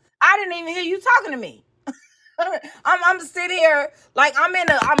now. I didn't even hear you talking to me." I'm sitting here like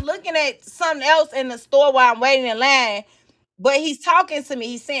I'm looking at something else in the store while I'm waiting in line, but he's talking to me.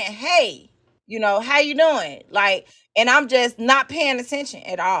 He's saying, "Hey, how you doing?" Like, and I'm just not paying attention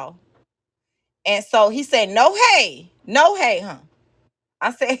at all. And so he said, "No, hey, no, hey, huh?"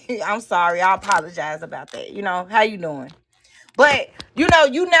 I said, "I'm sorry. I apologize about that. How you doing?" But you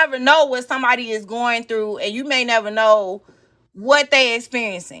never know what somebody is going through, and you may never know what they're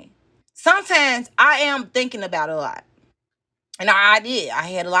experiencing. Sometimes I am thinking about a lot. And I did. I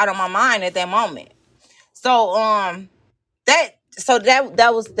had a lot on my mind at that moment. So that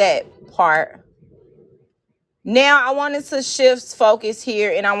was that part. Now I wanted to shift focus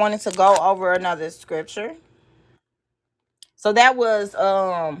here, and I wanted to go over another scripture. So that was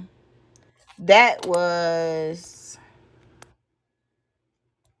hold on, that was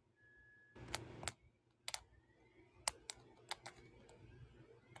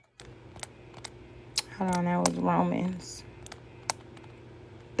Romans.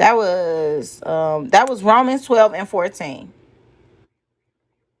 That was Romans 12 and 14.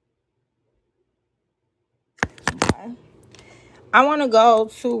 Okay. I want to go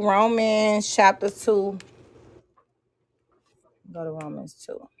to Romans chapter 2. Go to Romans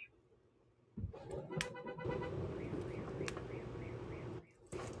 2.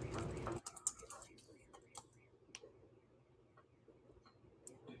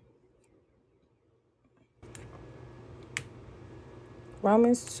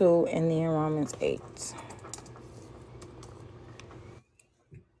 Romans 2 and then Romans 8.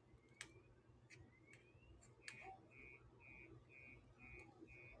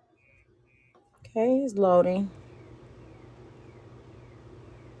 Okay, it's loading.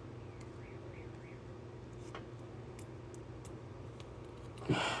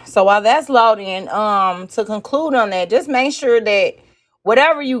 So while that's loading, to conclude on that, just make sure that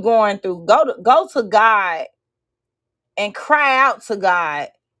whatever you're going through, go to God and cry out to God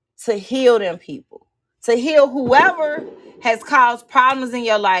to heal them people, to heal whoever has caused problems in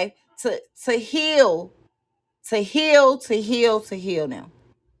your life, to heal to heal, to heal them.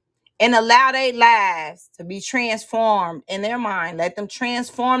 And allow their lives to be transformed in their mind. Let them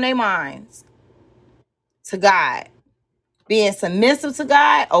transform their minds to God. Being submissive to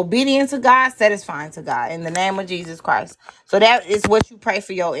God, obedient to God, satisfying to God in the name of Jesus Christ. So that is what you pray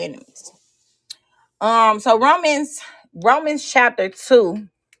for your enemies. So Romans chapter 2.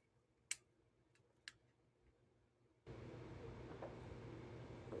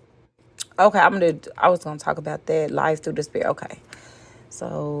 Okay, I was gonna talk about that life through the spirit. Okay.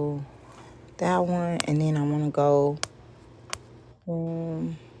 So that one, and then I wanna go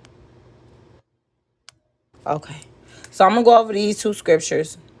okay. So I'm gonna go over these two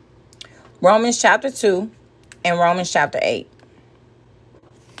scriptures. Romans chapter 2 and Romans chapter 8.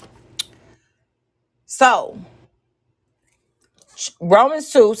 So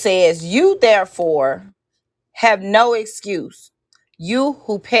Romans 2 says, "You therefore have no excuse, you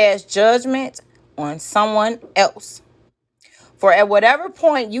who pass judgment on someone else. For at whatever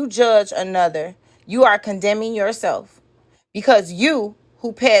point you judge another, you are condemning yourself, because you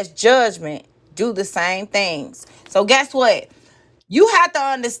who pass judgment do the same things." So guess what? You have to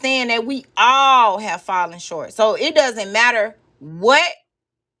understand that we all have fallen short. So it doesn't matter what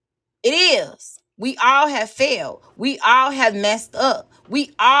it is. We all have failed. We all have messed up.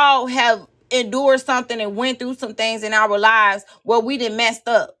 We all have endured something and went through some things in our lives where we done messed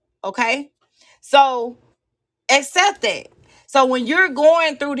up. Okay? So accept that. So when you're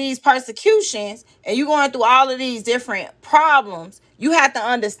going through these persecutions and you're going through all of these different problems, you have to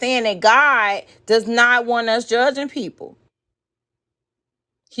understand that God does not want us judging people.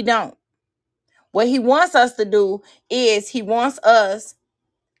 He don't. What he wants us to do is he wants us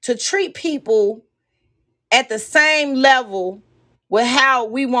to treat people at the same level with how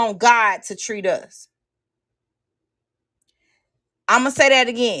we want God to treat us. I'm going to say that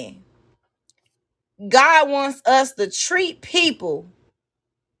again. God wants us to treat people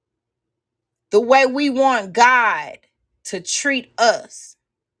the way we want God to treat us.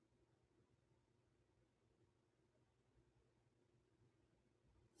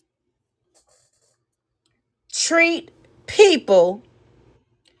 Treat people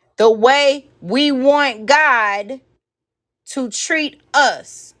the way we want God to treat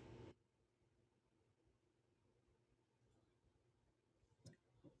us.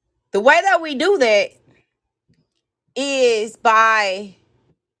 The way that we do that is by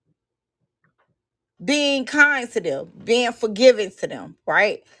being kind to them, being forgiving to them,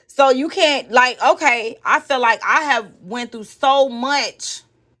 right? So you can't, like, okay, I feel like I have went through so much,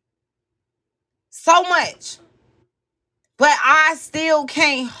 but I still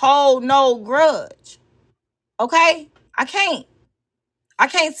can't hold no grudge. Okay? I can't. I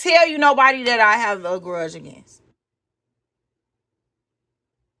can't tell you nobody that I have a grudge against.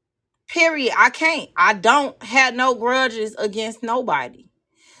 Period. I can't. I don't have no grudges against nobody.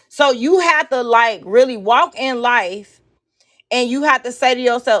 So you have to like really walk in life and you have to say to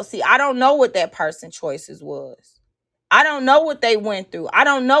yourself, see, I don't know what that person's choices was. I don't know what they went through. I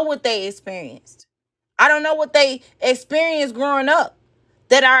don't know what they experienced. I don't know what they experienced growing up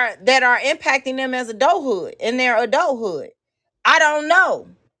that are impacting them as adulthood, in their adulthood. I don't know.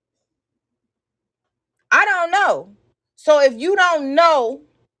 I don't know. So if you don't know,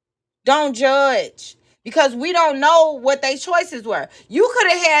 don't judge, because we don't know what their choices were. You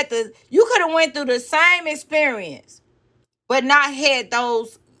could have went through the same experience, but not had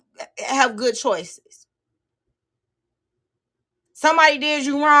those have good choices. Somebody did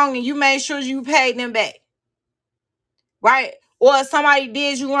you wrong and you made sure you paid them back. Right? Or somebody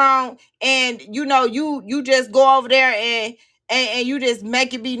did you wrong and you just go over there and you just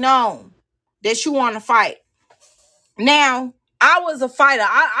make it be known that you want to fight. Now, I was a fighter.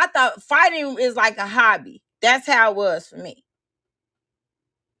 I thought fighting is like a hobby. That's how it was for me.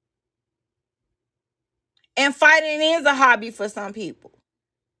 And fighting is a hobby for some people.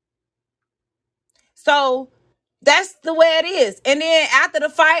 So that's the way it is. And then after the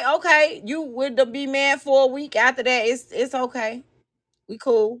fight, okay, you would be mad for a week. After that, it's okay. We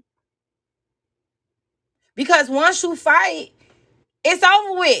cool. Because once you fight, it's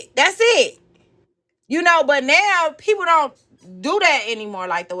over with. That's it. But now people don't do that anymore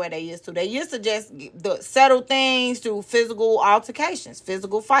like the way they used to. They used to just settle things through physical altercations,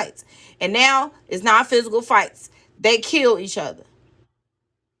 physical fights. And now it's not physical fights. They kill each other.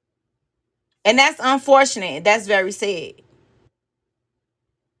 And that's unfortunate. That's very sad.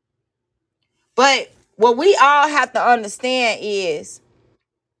 But what we all have to understand is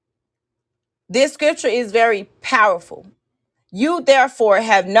this scripture is very powerful. You therefore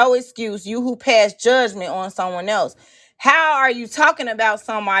have no excuse, you who pass judgment on someone else. How are you talking about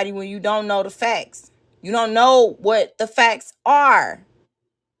somebody when you don't know the facts? You don't know what the facts are.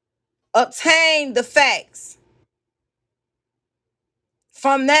 Obtain the facts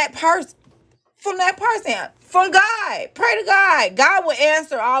from that person. From God. Pray to God. God will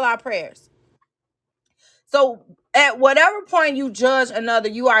answer all our prayers. So at whatever point you judge another,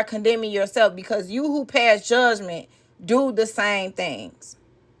 you are condemning yourself, because you who pass judgment do the same things.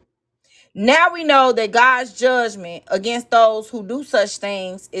 Now we know that God's judgment against those who do such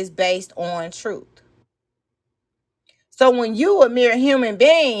things is based on truth. So when you, a mere human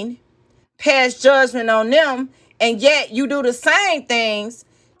being, pass judgment on them, and yet you do the same things,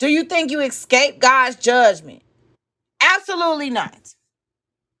 do you think you escape God's judgment? Absolutely not.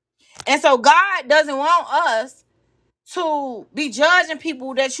 And so God doesn't want us to be judging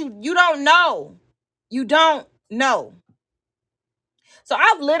people that you don't know. You don't know. So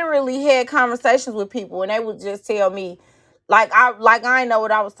I've literally had conversations with people and they would just tell me, I didn't know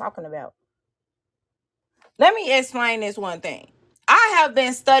what I was talking about. Let me explain this one thing. I have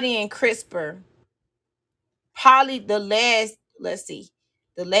been studying CRISPR probably the last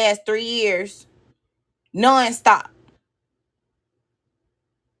 3 years, nonstop.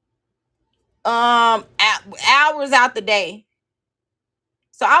 Hours out the day.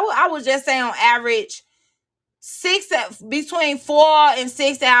 So I would just say on average between 4 and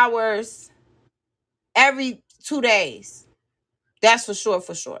 6 hours every 2 days. That's for sure,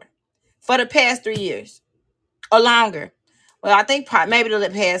 For the past 3 years or longer. Well, I think maybe the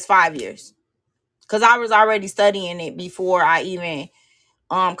past 5 years. Because I was already studying it before I even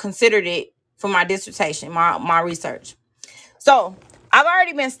considered it for my dissertation, my research. So I've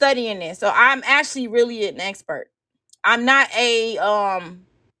already been studying this. So I'm actually really an expert. I'm not a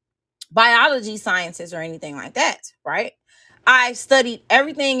biology scientist or anything like that, right? I've studied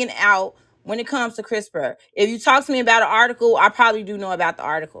everything and out when it comes to CRISPR. If you talk to me about an article, I probably do know about the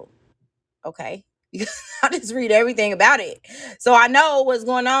article. Okay. I just read everything about it. So I know what's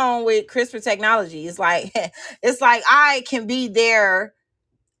going on with CRISPR technology. It's like I can be there,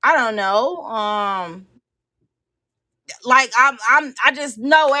 I don't know. I just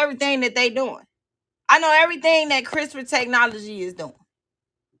know everything that they doing. I know everything that CRISPR technology is doing.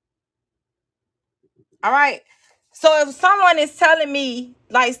 All right. So if someone is telling me,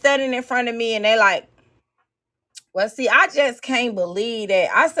 like standing in front of me, and they like, well, see, I just can't believe that.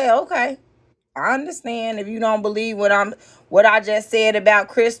 I say, okay, I understand if you don't believe what I just said about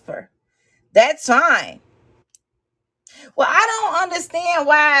CRISPR. That's fine. Well, I don't understand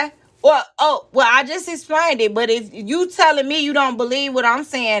why. Well, I just explained it. But if you telling me you don't believe what I'm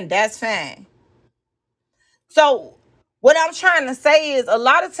saying, that's fine. So what I'm trying to say is, a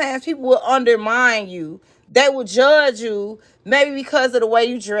lot of times people will undermine you. They will judge you maybe because of the way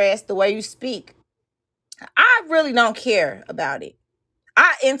you dress, the way you speak. I really don't care about it.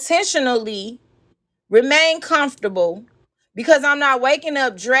 I intentionally remain comfortable because I'm not waking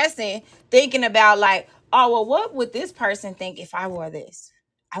up dressing thinking about like, oh, well, what would this person think if I wore this?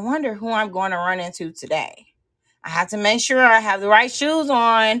 I wonder who I'm going to run into today. I have to make sure I have the right shoes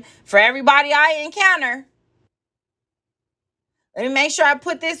on for everybody I encounter. Let me make sure I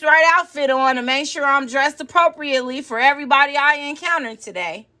put this right outfit on and make sure I'm dressed appropriately for everybody I encounter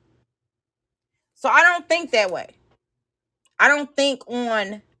today. So I don't think that way. I don't think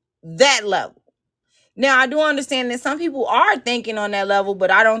on that level. Now, I do understand that some people are thinking on that level, but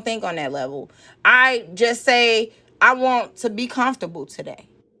I don't think on that level. I just say I want to be comfortable today.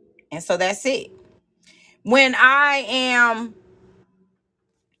 And so that's it. When I am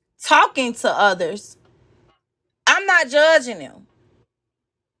talking to others, I'm not judging them.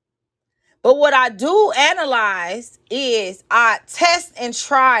 But what I do analyze is I test and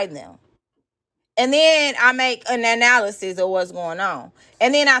try them. And then I make an analysis of what's going on.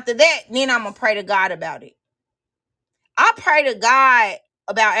 And then after that, then I'm going to pray to God about it. I pray to God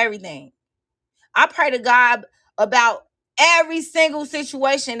about everything. I pray to God about every single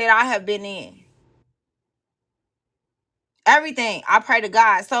situation that I have been in. Everything. I pray to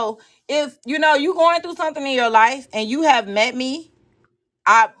God. So if, you're going through something in your life and you have met me,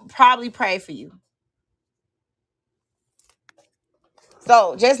 I probably pray for you.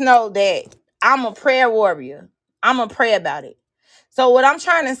 So just know that I'm a prayer warrior. I'm going to pray about it. So what I'm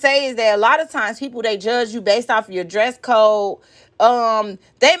trying to say is that a lot of times people, they judge you based off of your dress code.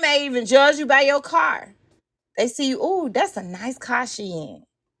 They may even judge you by your car. They see you, ooh, that's a nice car she in.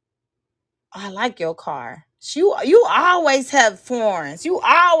 I like your car. You always have foreigns. You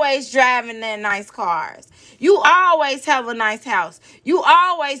always driving that nice cars. You always have a nice house. Your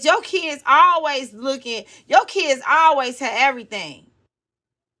kids always looking, your kids always have everything.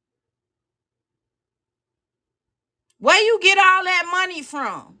 Where you get all that money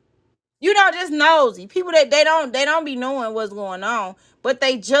from? Just nosy people that they don't be knowing what's going on, but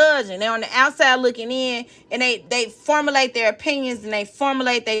they judge and they're on the outside looking in, and they formulate their opinions and they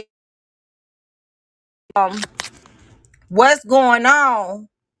formulate they um what's going on,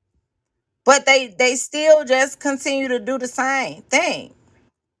 but they still just continue to do the same thing.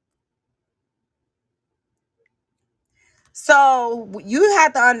 So you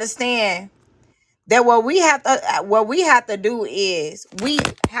have to understand that what we have to do is we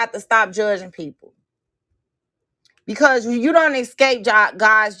have to stop judging people, because you don't escape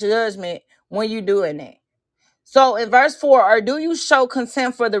God's judgment when you're doing that. So in verse 4, or do you show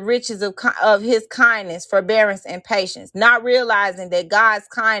contempt for the riches of his kindness, forbearance, and patience, not realizing that God's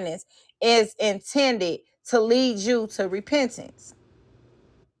kindness is intended to lead you to repentance?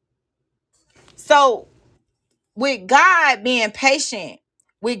 So with God being patient,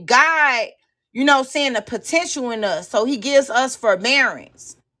 with God, seeing the potential in us, so he gives us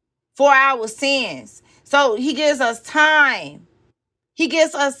forbearance for our sins. So he gives us time. He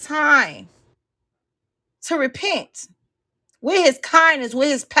gives us time to repent with his kindness, with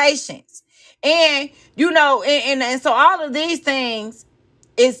his patience. And, and so all of these things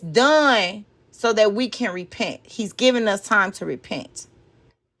is done so that we can repent. He's given us time to repent.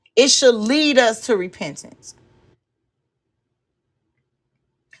 It should lead us to repentance.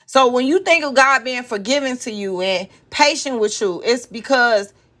 So when you think of God being forgiving to you and patient with you, it's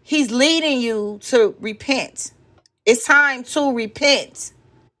because he's leading you to repent. It's time to repent.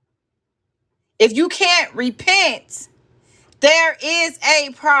 If you can't repent, there is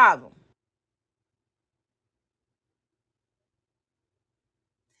a problem.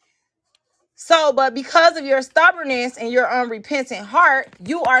 So, but because of your stubbornness and your unrepentant heart,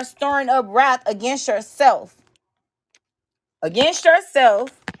 you are stirring up wrath against yourself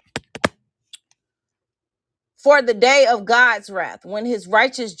for the day of God's wrath, when his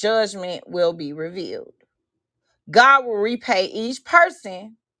righteous judgment will be revealed. God will repay each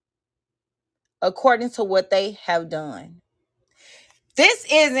person according to what they have done. This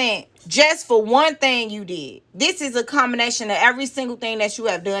isn't just for one thing you did. This is a combination of every single thing that you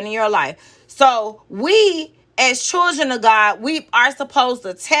have done in your life. So we, as children of God, we are supposed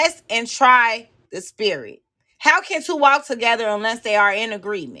to test and try the spirit. How can two walk together unless they are in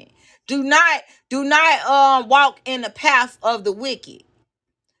agreement? Do not walk in the path of the wicked.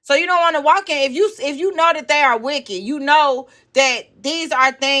 So you don't want to walk in. If you know that they are wicked, you know that these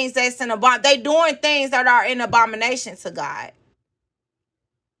are things that's they doing things that are in abomination to God.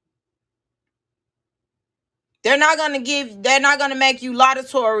 They're not gonna make you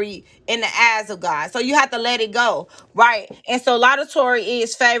laudatory in the eyes of God. So you have to let it go. Right. And so laudatory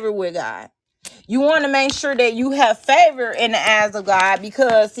is favor with God. You want to make sure that you have favor in the eyes of God,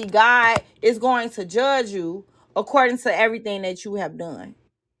 because see, God is going to judge you according to everything that you have done.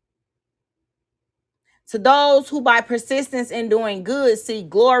 To those who by persistence in doing good seek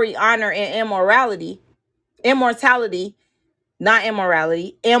glory, honor, and immortality, not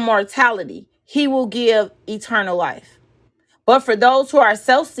immorality, immortality, he will give eternal life. But for those who are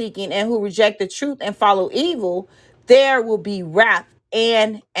self-seeking and who reject the truth and follow evil, there will be wrath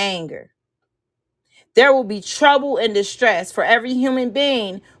and anger. There will be trouble and distress for every human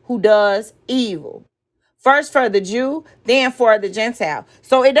being who does evil. First for the Jew, then for the Gentile.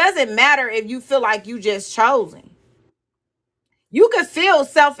 So it doesn't matter if you feel like you just chosen. You can feel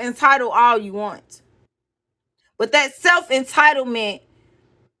self-entitled all you want. But that self-entitlement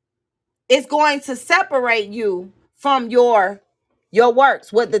is going to separate you from your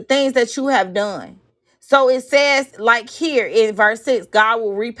works, with the things that you have done. So it says, like here in verse 6, God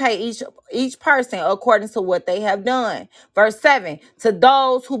will repay each person according to what they have done. Verse 7, to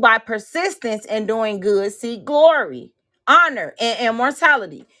those who by persistence in doing good seek glory, honor, and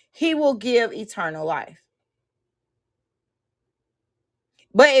immortality, he will give eternal life.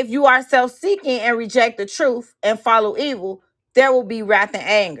 But if you are self-seeking and reject the truth and follow evil, there will be wrath and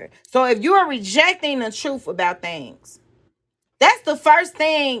anger. So if you are rejecting the truth about things, that's the first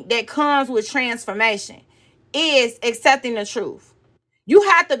thing that comes with transformation, is accepting the truth. You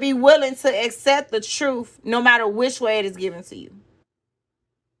have to be willing to accept the truth no matter which way it is given to you.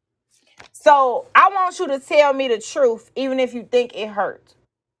 So I want you to tell me the truth, even if you think it hurts,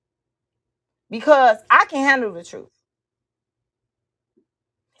 because I can handle the truth.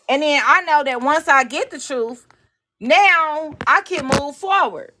 And then I know that once I get the truth, now I can move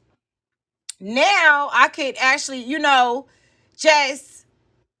forward. Now I could actually, just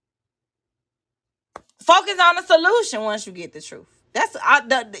focus on the solution once you get the truth.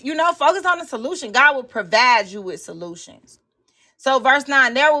 Focus on the solution. God will provide you with solutions. So verse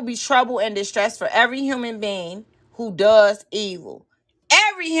 9, there will be trouble and distress for every human being who does evil.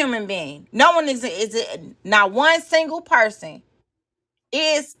 Every human being. No one not one single person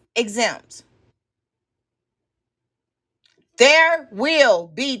is exempt. There will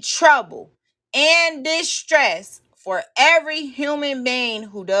be trouble and distress for every human being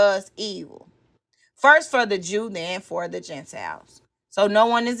who does evil. First for the Jew, then for the Gentiles. So no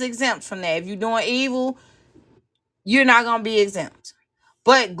one is exempt from that. If you're doing evil, you're not going to be exempt.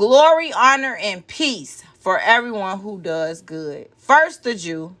 But glory, honor, and peace for everyone who does good. First the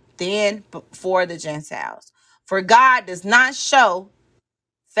Jew, then for the Gentiles. For God does not show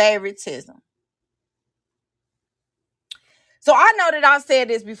favoritism. So I know that I've said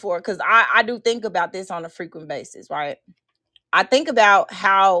this before because I do think about this on a frequent basis, right? I think about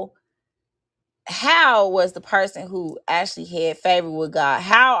how was the person who actually had favor with God?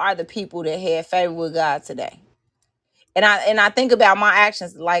 How are the people that had favor with God today? And I think about my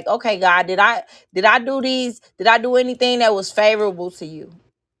actions like, okay, God, did I do these? Did I do anything that was favorable to you?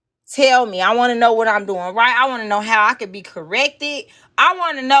 Tell me. I want to know what I'm doing right. I want to know how I could be corrected. I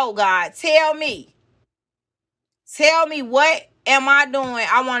want to know, God, tell me. Tell me, what am I doing?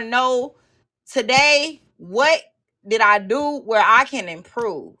 I want to know today, what did I do where I can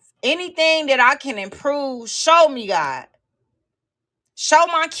improve? Anything that I can improve, show me, God. Show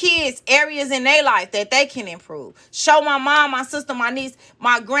my kids areas in their life that they can improve. Show my mom, my sister, my niece,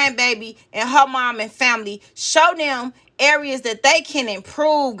 my grandbaby, and her mom and family. Show them areas that they can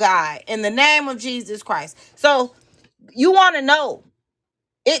improve, God, in the name of Jesus Christ. So you want to know.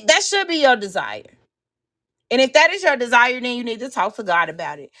 That should be your desire. And if that is your desire, then you need to talk to God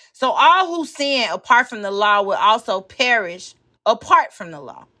about it. So all who sin apart from the law will also perish apart from the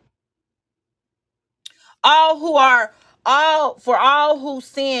law. All who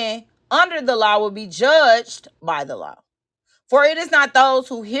sin under the law will be judged by the law. For it is not those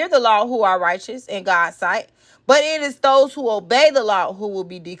who hear the law who are righteous in God's sight, but it is those who obey the law who will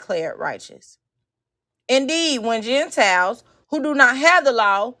be declared righteous. Indeed, when Gentiles who do not have the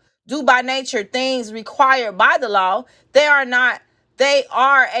law do by nature things required by the law, they are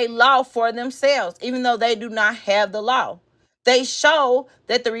a law for themselves, even though they do not have the law. They show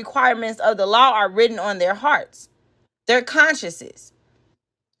that the requirements of the law are written on their hearts, their consciences,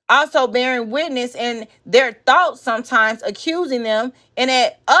 also bearing witness in their thoughts, sometimes accusing them, and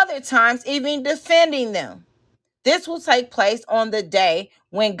at other times even defending them. This will take place on the day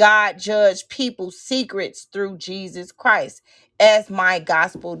when God judged people's secrets through Jesus Christ, as my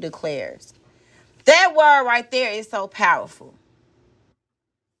gospel declares. That word right there is so powerful.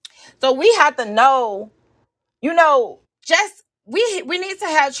 So we have to know, we need to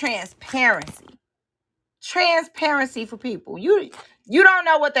have transparency. Transparency for people. You don't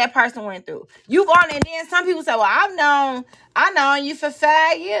know what that person went through. You've on, and then some people say, well, I've known you for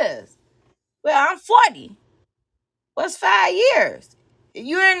 5 years. Well, I'm 40. What's 5 years?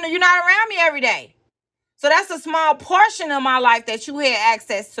 You're not around me every day. So that's a small portion of my life that you had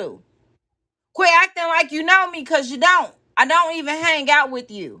access to. Quit acting like you know me, because you don't. I don't even hang out with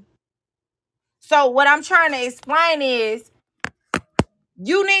you. So what I'm trying to explain is,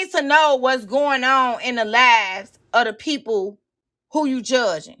 you need to know what's going on in the lives of the people who you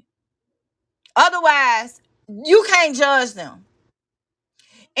judging. Otherwise, you can't judge them.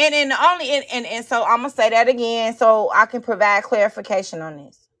 And so I'm gonna say that again so I can provide clarification on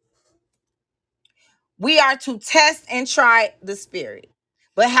this. We are to test and try the spirit.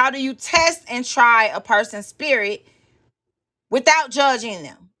 But how do you test and try a person's spirit without judging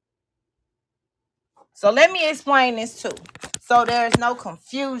them? So let me explain this too, so there's no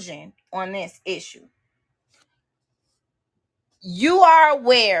confusion on this issue. You are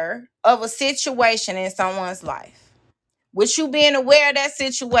aware of a situation in someone's life. With you being aware of that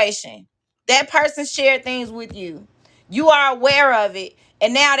situation, that person shared things with you. You are aware of it,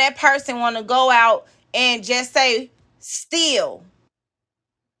 and now that person want to go out and just say steal.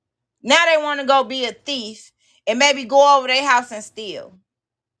 Now they want to go be a thief and maybe go over their house and steal.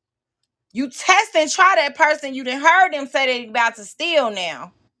 You test and try that person. You done heard them say they're about to steal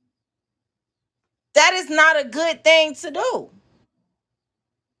now. That is not a good thing to do.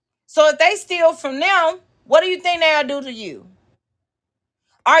 So if they steal from them, what do you think they'll do to you?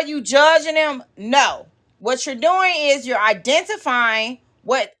 Are you judging them? No. What you're doing is you're identifying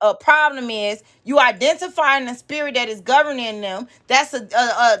what a problem is. You identifying the spirit that is governing them. That's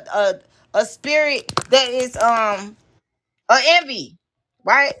a spirit that is envy,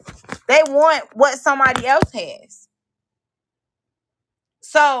 right? They want what somebody else has.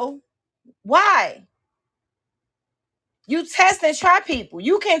 So why? You test and try people.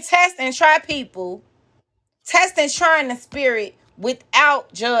 You can test and try people, test and try the spirit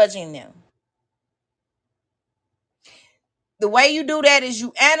without judging them. The way you do that is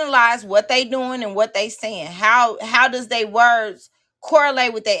you analyze what they doing and what they saying. How does their words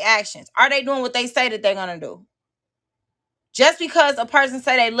correlate with their actions? Are they doing what they say that they're gonna do? Just because a person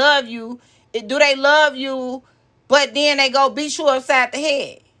say they love you, do they love you, but then they go beat you upside the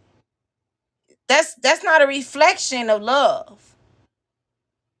head? That's not a reflection of love.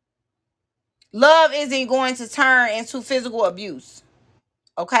 Love isn't going to turn into physical abuse.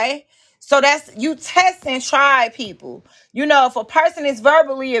 Okay? So that's you test and try people. If a person is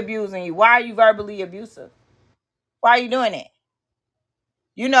verbally abusing you, why are you verbally abusive? Why are you doing it?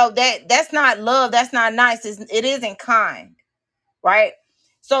 That's not love. That's not nice. It isn't kind, right?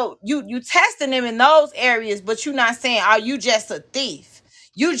 So you testing them in those areas, but you're not saying, "Are you just a thief?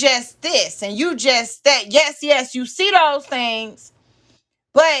 You just this and you just that." Yes, you see those things,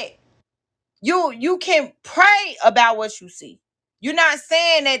 but you can pray about what you see. You're not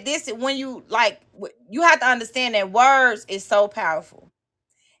saying that this when you have to understand that words is so powerful.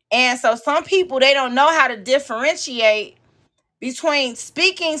 And so some people, they don't know how to differentiate between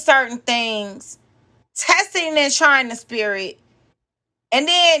speaking certain things, testing and trying the spirit, and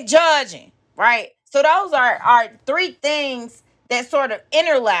then judging, right? So those are three things that sort of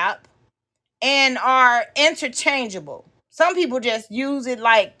interlap and are interchangeable. Some people just use it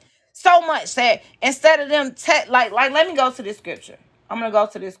like so much that instead of them like let me go to this scripture. I'm gonna go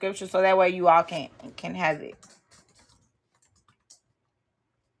to this scripture so that way you all can have it.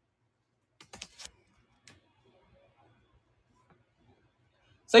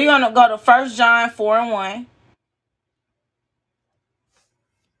 So you're gonna go to 1 John 4:1.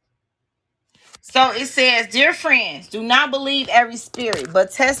 So it says, "Dear friends, do not believe every spirit,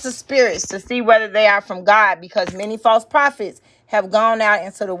 but test the spirits to see whether they are from God, because many false prophets have gone out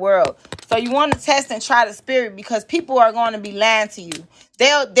into the world." So you want to test and try the spirit because people are going to be lying to you.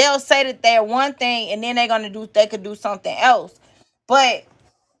 They'll say that they're one thing and then they could do something else. But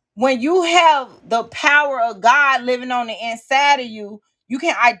when you have the power of God living on the inside of you, you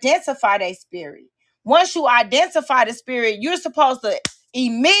can identify that spirit. Once you identify the spirit, you're supposed to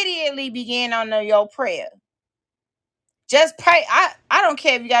immediately begin on your prayer. Just pray. I don't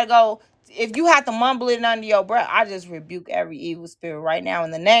care if you gotta go, if you have to mumble it under your breath. I just rebuke every evil spirit right now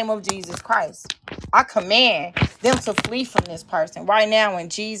in the name of Jesus Christ. I command them to flee from this person right now in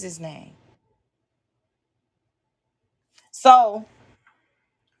Jesus' name. So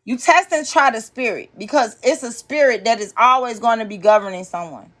you test and try the spirit because it's a spirit that is always going to be governing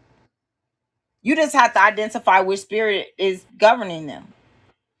someone. You just have to identify which spirit is governing them.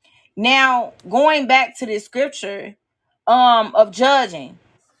 Now, going back to this scripture of judging,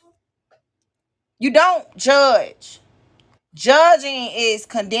 you don't judge. Judging is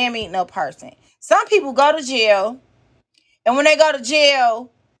condemning a person. Some people go to jail, and when they go to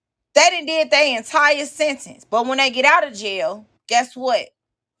jail, they did their entire sentence. But when they get out of jail, guess what?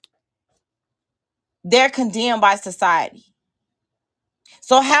 They're condemned by society.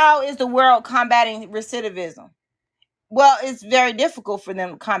 So how is the world combating recidivism? Well, it's very difficult for them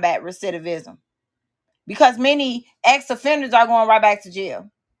to combat recidivism because many ex-offenders are going right back to jail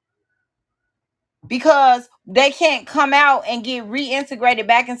because they can't come out and get reintegrated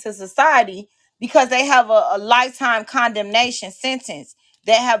back into society because they have a lifetime condemnation sentence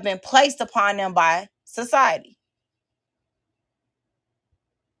that have been placed upon them by society.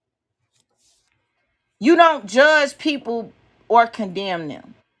 You don't judge people or condemn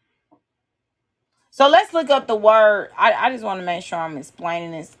them. So let's look up the word. I just want to make sure I'm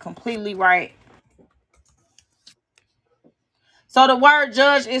explaining this completely right. So the word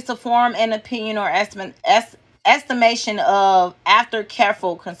judge is to form an opinion or estimation of after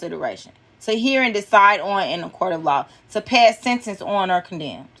careful consideration. To hear and decide on in a court of law. To pass sentence on or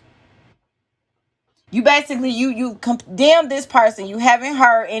condemn. You basically, you condemn this person. You haven't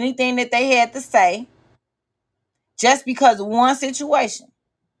heard anything that they had to say. Just because of one situation.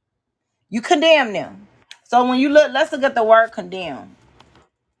 You condemn them. So when you look, let's look at the word condemn.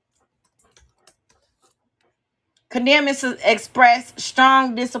 Condemn is to express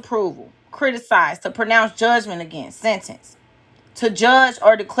strong disapproval, criticize, to pronounce judgment against, sentence, to judge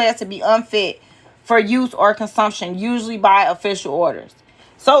or declare to be unfit for use or consumption, usually by official orders.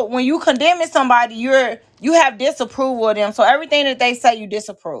 So when you condemning somebody, you have disapproval of them. So everything that they say, you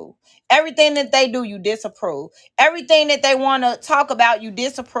disapprove. Everything that they do, you disapprove. Everything that they want to talk about, you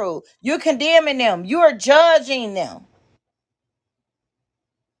disapprove. You're condemning them. You're judging them.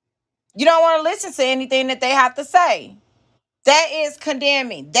 You don't want to listen to anything that they have to say. That is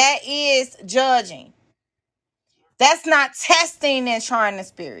condemning. That is judging. That's not testing and trying the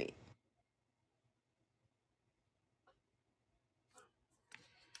spirit.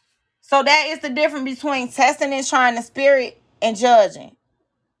 So that is the difference between testing and trying the spirit and judging.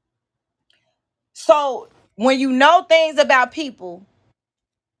 So when you know things about people,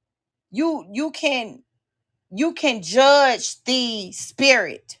 you can judge the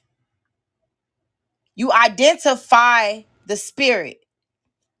spirit. You identify the spirit,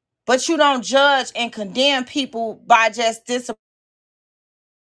 but you don't judge and condemn people by just this.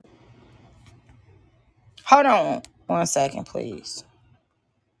 Hold on 1 second, please.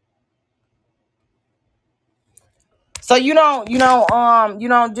 So you don't do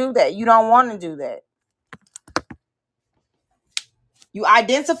that. You don't want to do that. You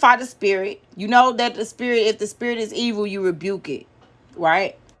identify the spirit. You know that the spirit, if the spirit is evil, you rebuke it.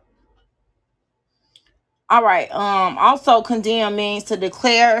 Right? All right. Also condemn means to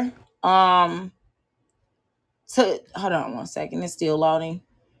declare, to hold on 1 second, it's still loading.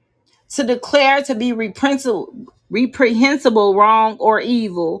 To declare to be reprehensible, wrong, or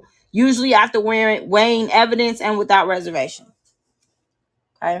evil, usually after weighing evidence and without reservation.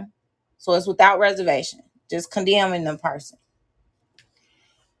 Okay? So it's without reservation. Just condemning the person.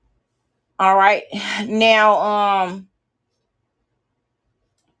 All right. Now,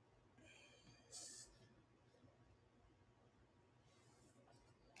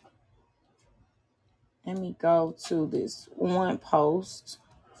 let me go to this one post.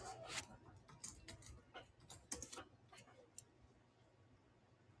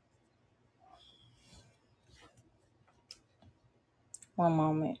 One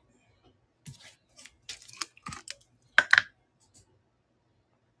moment.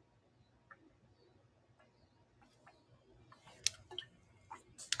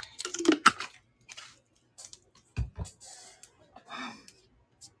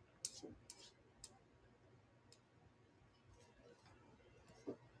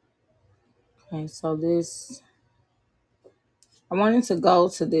 Okay, so this, I wanted to go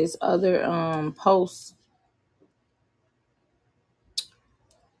to this other post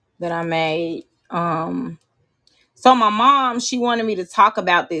that I made. So my mom, she wanted me to talk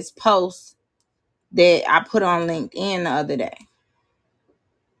about this post that I put on LinkedIn the other day.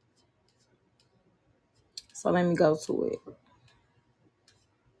 So let me go to it.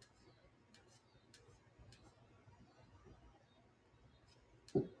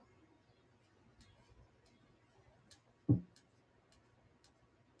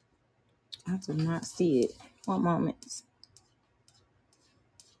 I did not see it. 1 moment.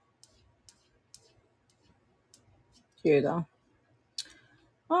 Here you go.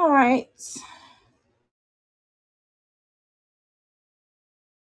 All right.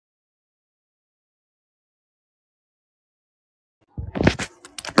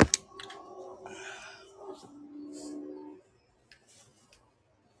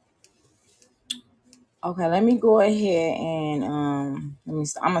 Okay, let me go ahead and I'm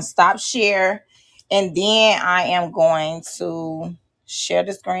gonna stop share, and then I am going to share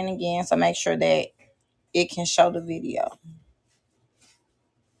the screen again. So make sure that it can show the video.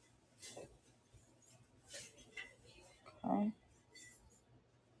 Okay.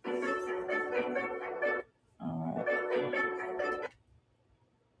 All right.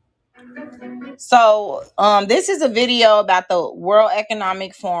 So this is a video about the World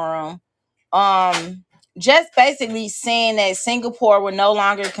Economic Forum. Just basically saying that Singapore will no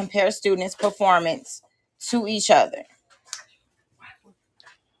longer compare students' performance to each other.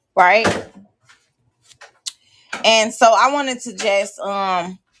 Right? And so I wanted to just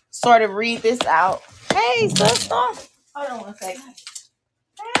sort of read this out. Hey, sister. Hold on 1 second.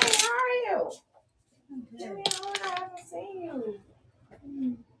 Hey, how are you? Give me a hold on. I haven't seen you.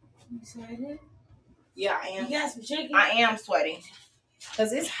 You excited? Yeah, I am. You got some chicken? I am sweating.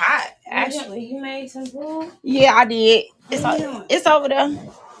 Because it's hot, actually. You made some food? Yeah, I did. It's over there.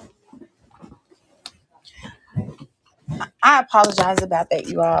 I apologize about that,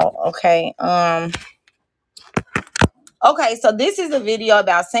 you all. Okay. Okay, so this is a video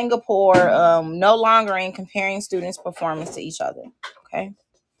about Singapore no longer in comparing students' performance to each other. Okay.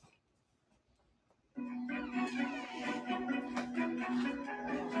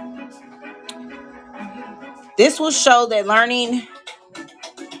 This will show that learning.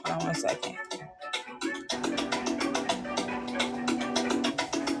 Hold on 1 second.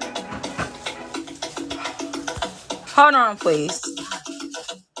 Hold on, please.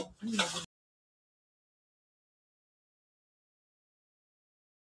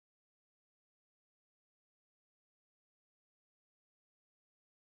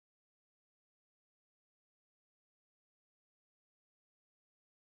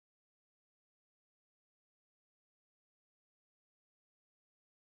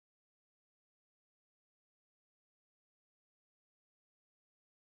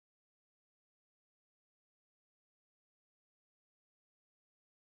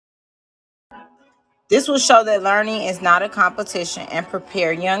 This will show that learning is not a competition and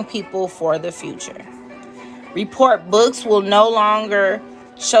prepare young people for the future. Report books will no longer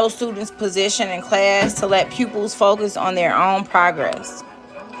show students' position in class to let pupils focus on their own progress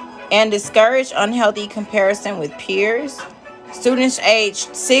and discourage unhealthy comparison with peers. Students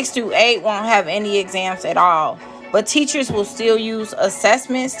aged 6 through 8 won't have any exams at all, but teachers will still use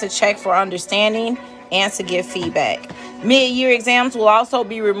assessments to check for understanding and to give feedback. Mid-year exams will also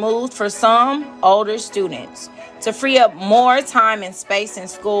be removed for some older students to free up more time and space in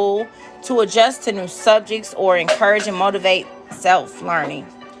school to adjust to new subjects or encourage and motivate self-learning.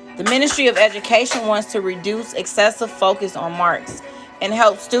 The Ministry of Education wants to reduce excessive focus on marks and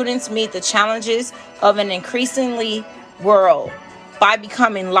help students meet the challenges of an increasingly world by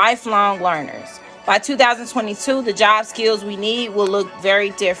becoming lifelong learners. By 2022, the job skills we need will look very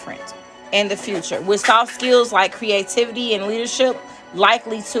different in the future, with soft skills like creativity and leadership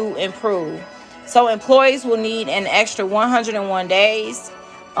likely to improve. So employees will need an extra 101 days.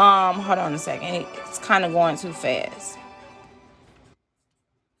 Hold on a second. It's kind of going too fast.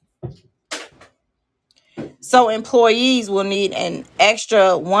 So employees will need an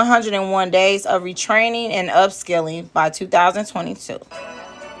extra 101 days of retraining and upskilling by 2022.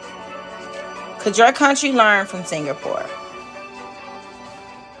 Could your country learn from Singapore?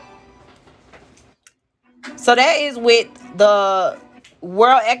 So that is with the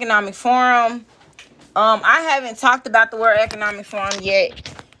World Economic Forum. I haven't talked about the World Economic Forum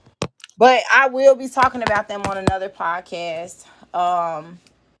yet, but I will be talking about them on another podcast.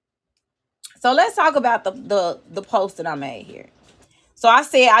 So let's talk about the post that I made here. So I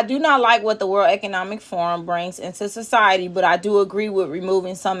said I do not like what the World Economic Forum brings into society, but I do agree with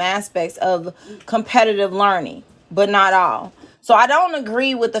removing some aspects of competitive learning, but not all. So I don't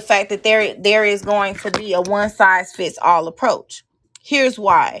agree with the fact that there is going to be a one size fits all approach. Here's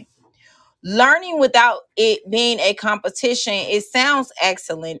why. Learning without it being a competition, it sounds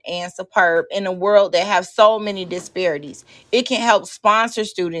excellent and superb in a world that has so many disparities. It can help sponsor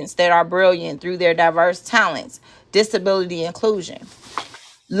students that are brilliant through their diverse talents, disability inclusion.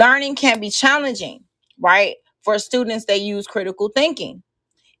 Learning can be challenging, right? For students that use critical thinking,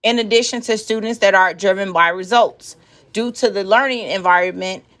 in addition to students that are driven by results, due to the learning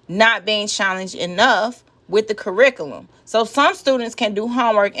environment not being challenged enough with the curriculum. So some students can do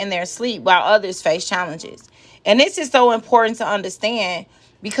homework in their sleep while others face challenges. And this is so important to understand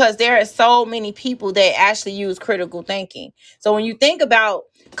because there are so many people that actually use critical thinking. So when you think about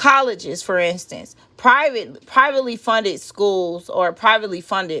colleges, for instance, privately funded schools or privately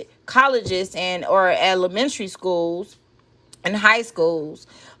funded colleges and or elementary schools and high schools,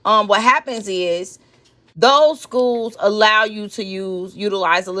 what happens is those schools allow you to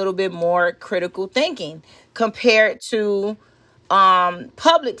utilize a little bit more critical thinking compared to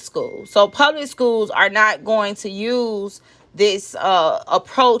public schools. So public schools are not going to use this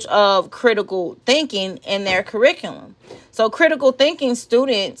approach of critical thinking in their curriculum. So critical thinking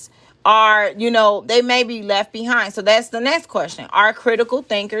students are, they may be left behind. So that's the next question. Are critical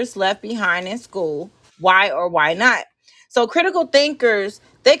thinkers left behind in school? Why or why not? So critical thinkers,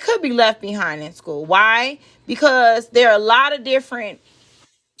 they could be left behind in school. Why? Because there are a lot of different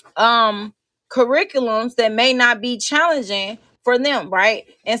curriculums that may not be challenging for them, right?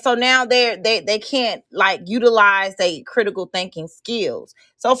 And so now they can't like utilize their critical thinking skills.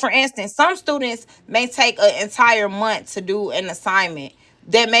 So for instance, some students may take an entire month to do an assignment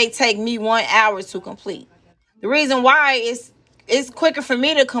that may take me 1 hour to complete. The reason why it's quicker for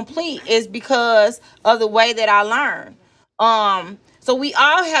me to complete is because of the way that I learn. So we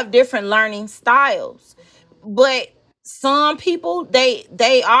all have different learning styles, but some people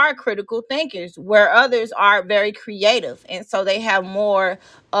they are critical thinkers where others are very creative, and so they have more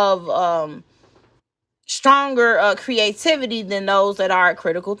of stronger creativity than those that are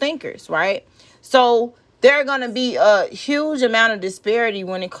critical thinkers, right? So there are going to be a huge amount of disparity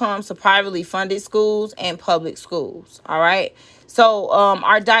when it comes to privately funded schools and public schools, all right? So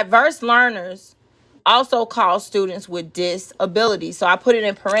our diverse learners also call students with disabilities. So I put it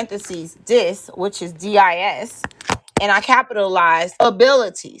in parentheses, dis, which is DIS, and I capitalized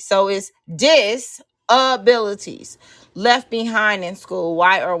ability. So it's disabilities left behind in school.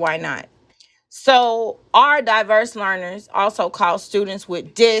 Why or why not? So our diverse learners also call students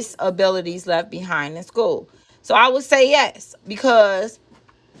with disabilities left behind in school. So I would say yes, because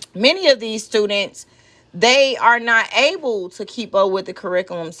many of these students, they are not able to keep up with the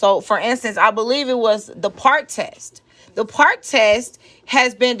curriculum. So for instance, I believe it was the PART test. The PART test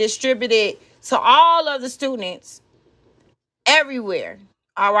has been distributed to all of the students everywhere.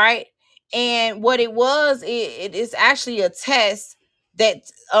 All right. And what it was, it is actually a test that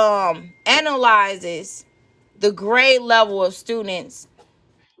analyzes the grade level of students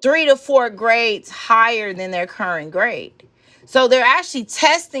 3 to 4 grades higher than their current grade. So they're actually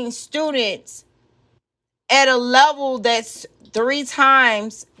testing students at a level that's 3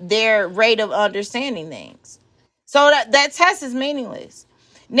 times their rate of understanding things. So that test is meaningless.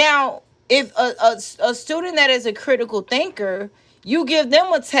 Now, if a student that is a critical thinker, you give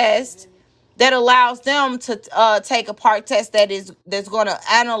them a test that allows them to take a part test that's going to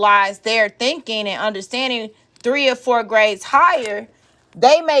analyze their thinking and understanding 3 or 4 grades higher,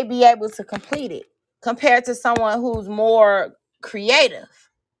 they may be able to complete it compared to someone who's more creative,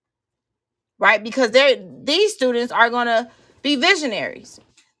 right? Because these students are going to be visionaries.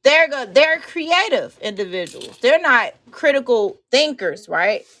 They're creative individuals. They're not critical thinkers,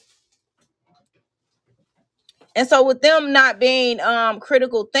 right? And so with them not being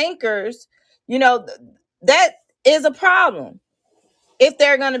critical thinkers, that is a problem if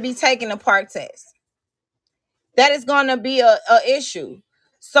they're going to be taking a part test. That is going to be a issue.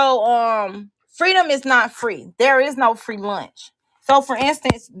 So freedom is not free. There is no free lunch. So for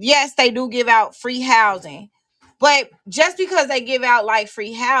instance, yes, they do give out free housing, but just because they give out like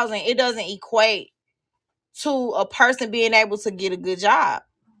free housing, it doesn't equate to a person being able to get a good job.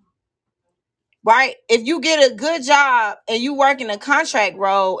 Right? If you get a good job and you work in a contract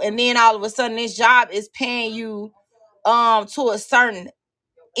role, and then all of a sudden this job is paying you to a certain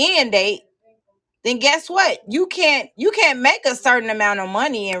end date, then guess what? You can't make a certain amount of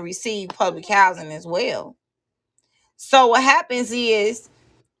money and receive public housing as well. So what happens is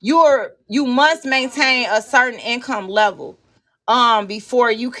you must maintain a certain income level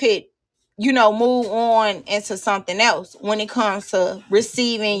before you could move on into something else when it comes to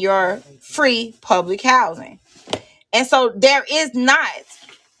receiving your free public housing. And so there is not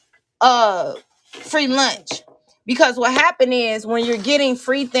a free lunch, because what happened is when you're getting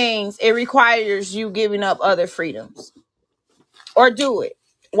free things, it requires you giving up other freedoms. Or do it.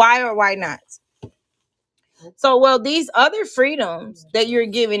 Why or why not? So, well, these other freedoms that you're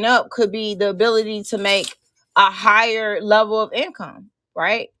giving up could be the ability to make a higher level of income,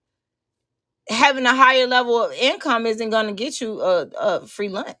 right? Having a higher level of income isn't going to get you a free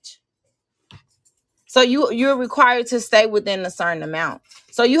lunch. So you're required to stay within a certain amount.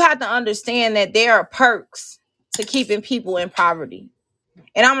 So you have to understand that there are perks to keeping people in poverty.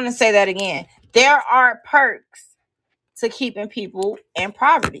 And I'm going to say that again. There are perks to keeping people in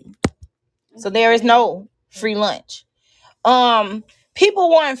poverty. So there is no free lunch. People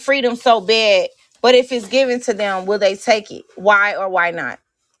want freedom so bad, but if it's given to them, will they take it? Why or why not?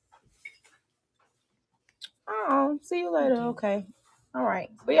 Oh, see you later. Okay. All right.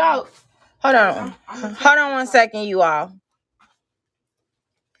 But y'all, hold on. Hold on 1 second, you all.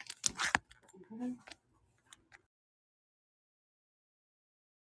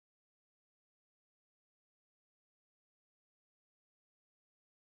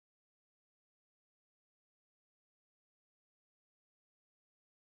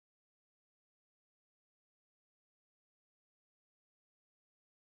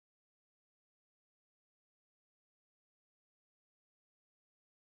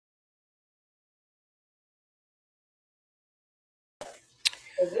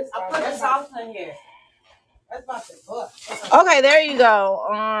 I put the sauce in here. That's about the book. Okay, there you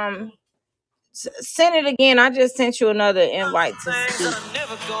go. Send it again. I just sent you another invite to speak.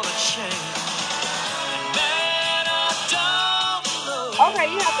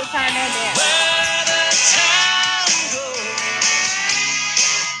 Okay, you have to turn that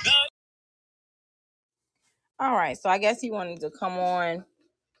down. All right, so I guess he wanted to come on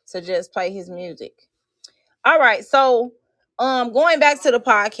to just play his music. All right, so going back to the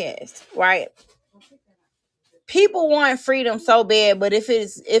podcast, right? People want freedom so bad, but if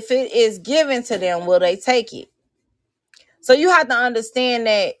it is given to them, will they take it? So you have to understand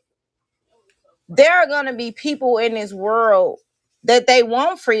that there are going to be people in this world that they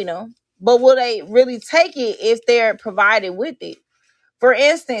want freedom, but will they really take it if they're provided with it? For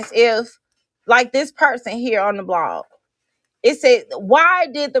instance, if like this person here on the blog, it said, why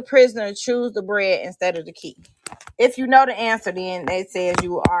did the prisoner choose the bread instead of the key? If you know the answer, then it says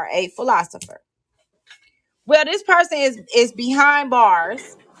you are a philosopher. Well, this person is behind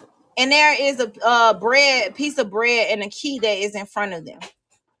bars, and there is a piece of bread and a key that is in front of them.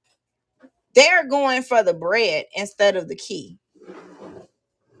 They're going for the bread instead of the key.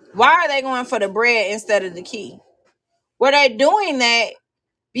 Why are they going for the bread instead of the key? Well, they're doing that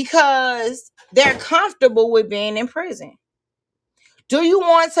because they're comfortable with being in prison. Do you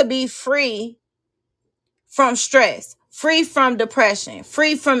want to be free from stress, free from depression,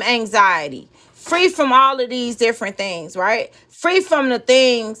 free from anxiety, Free from all of these different things, right? Free from the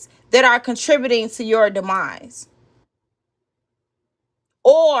things that are contributing to your demise.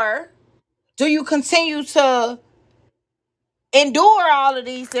 Or do you continue to endure all of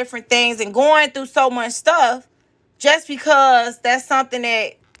these different things and going through so much stuff just because that's something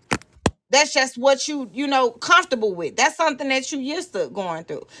that's just what you comfortable with. That's something that you used to going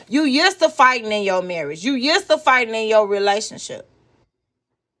through. You used to fighting in your marriage. You used to fighting in your relationship.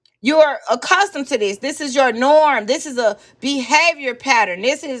 You're accustomed to this. This is your norm. This is a behavior pattern.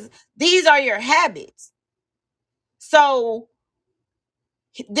 These are your habits. So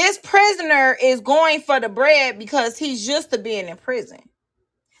this prisoner is going for the bread because he's used to being in prison.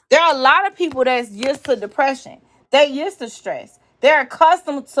 There are a lot of people that's used to depression. They're used to stress. They're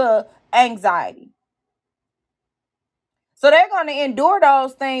accustomed to anxiety. So they're going to endure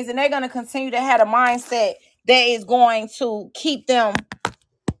those things, and they're going to continue to have a mindset that is going to keep them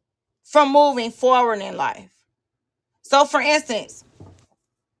from moving forward in life. So for instance,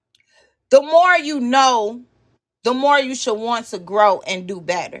 the more you know, the more you should want to grow and do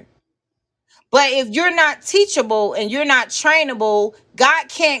better. But if you're not teachable and you're not trainable, God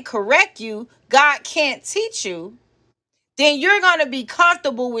can't correct you, God can't teach you, then you're going to be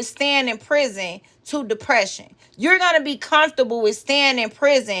comfortable with staying in prison to depression. You're going to be comfortable with staying in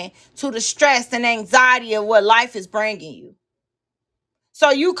prison to the stress and anxiety of what life is bringing you. So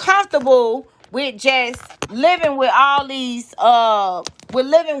you comfortable with just living with all these, with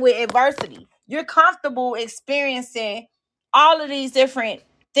living with adversity. You're comfortable experiencing all of these different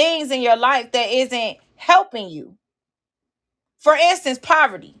things in your life that isn't helping you. For instance,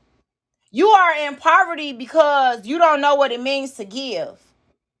 poverty. You are in poverty because you don't know what it means to give.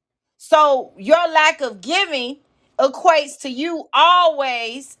 So your lack of giving equates to you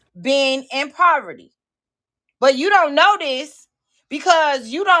always being in poverty. But you don't know this because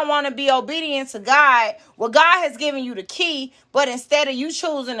you don't want to be obedient to God. Well, God has given you the key, but instead of you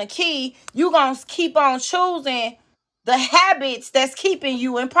choosing the key, you're going to keep on choosing the habits that's keeping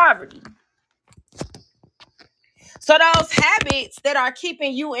you in poverty. So those habits that are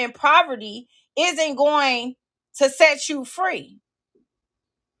keeping you in poverty isn't going to set you free.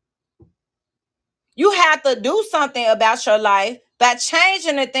 You have to do something about your life by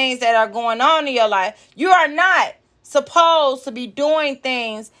changing the things that are going on in your life. You are not supposed to be doing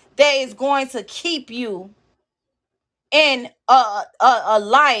things that is going to keep you in a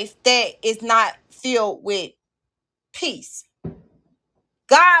life that is not filled with peace.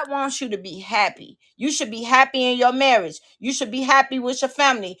 God wants you to be happy. You should be happy in your marriage. You should be happy with your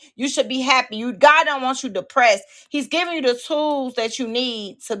family. You should be happy. God don't want you depressed. He's giving you the tools that you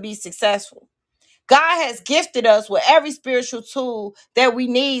need to be successful. God has gifted us with every spiritual tool that we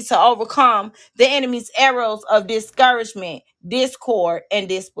need to overcome the enemy's arrows of discouragement, discord, and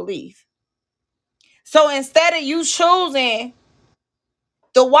disbelief. So instead of you choosing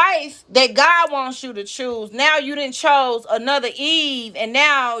the wife that God wants you to choose, now you done chose another Eve, and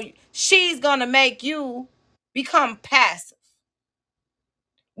now she's gonna make you become passive.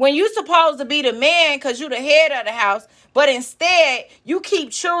 When you supposed to be the man because you the head of the house, but instead you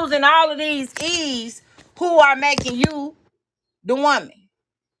keep choosing all of these Eves who are making you the woman.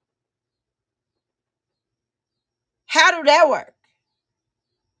 How do that work?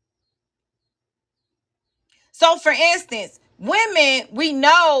 So for instance, women, we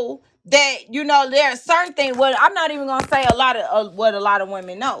know that, there are certain things. Well, I'm not even going to say a lot of what a lot of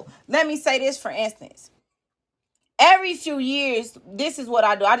women know. Let me say this, for instance. Every few years, this is what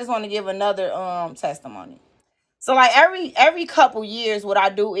I do. I just want to give another testimony. So like every couple years, what I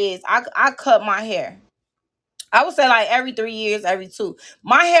do is I cut my hair. I would say like every 3 years, every two.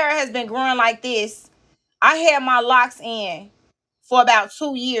 My hair has been growing like this. I had my locks in for about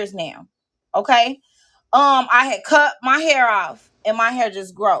 2 years now. Okay. I had cut my hair off and my hair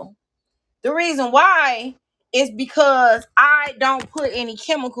just grow. The reason why is because I don't put any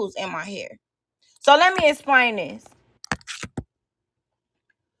chemicals in my hair. So let me explain this.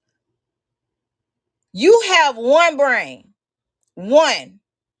 You have one brain. One.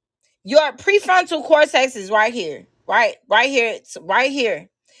 Your prefrontal cortex is right here. Right here. It's right here.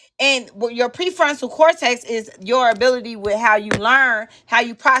 And your prefrontal cortex is your ability with how you learn, how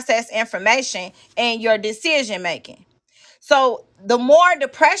you process information, and your decision making. So the more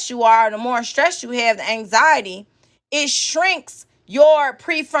depressed you are, the more stress you have, the anxiety, it shrinks your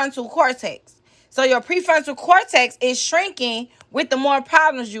prefrontal cortex. So your prefrontal cortex is shrinking with the more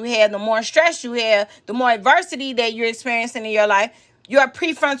problems you have, the more stress you have, the more adversity that you're experiencing in your life. Your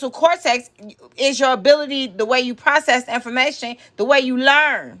prefrontal cortex is your ability, the way you process information, the way you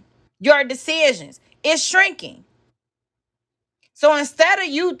learn, your decisions. It's shrinking. So instead of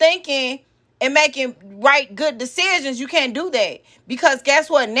you thinking and making right good decisions, you can't do that. Because guess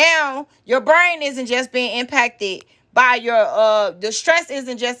what? Now your brain isn't just being impacted by your the stress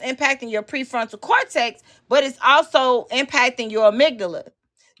isn't just impacting your prefrontal cortex, but it's also impacting your amygdala.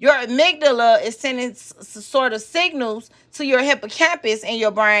 Your amygdala is sending sort of signals to your hippocampus in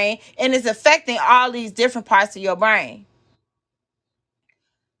your brain, and it's affecting all these different parts of your brain.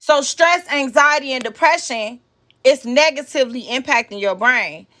 So stress, anxiety, and depression is negatively impacting your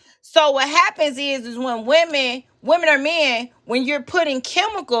brain. So what happens is when women or men, when you're putting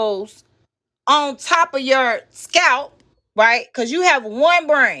chemicals on top of your scalp, right? Because you have one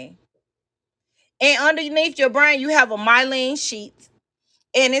brain, and underneath your brain you have a myelin sheet,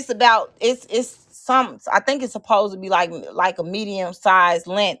 and it's some, I think it's supposed to be like a medium sized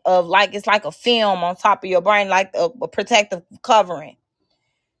length of, like, it's like a film on top of your brain, like a protective covering.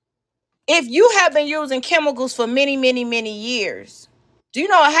 If you have been using chemicals for many, many, many years, do you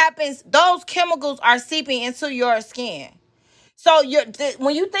know what happens? Those chemicals are seeping into your skin. So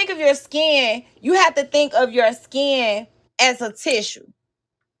when you think of your skin, you have to think of your skin as a tissue.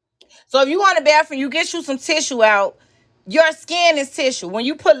 So if you go in the bathroom, you get you some tissue out. Your skin is tissue. When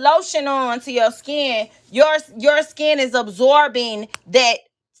you put lotion on to your skin, your skin is absorbing that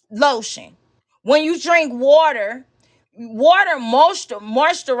lotion. When you drink water, water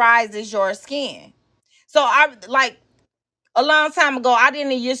moisturizes your skin. So I like a long time ago, I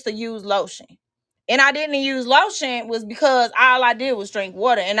didn't used to use lotion. And I didn't use lotion was because all I did was drink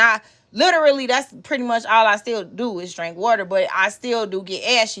water. And I literally, that's pretty much all I still do is drink water. But I still do get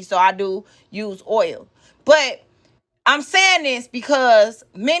ashy, so I do use oil. But I'm saying this because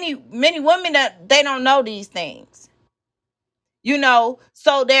many women, that they don't know these things.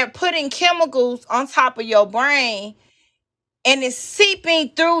 So they're putting chemicals on top of your brain, and it's seeping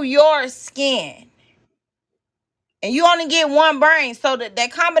through your skin. And you only get one brain. So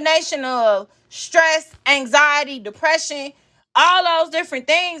that combination of stress, anxiety, depression, all those different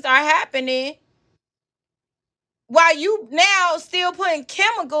things are happening while you now still putting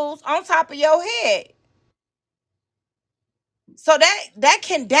chemicals on top of your head. So that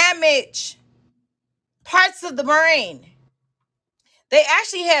can damage parts of the brain. They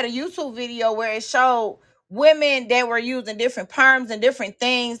actually had a YouTube video where it showed women that were using different perms and different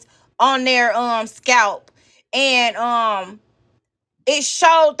things on their scalp, and it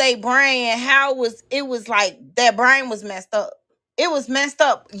showed their brain and how it was like their brain was messed up. It was messed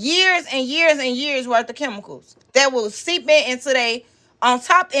up. Years and years and years worth of chemicals that was seeping into they on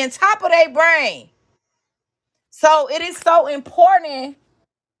top of their brain. So it is so important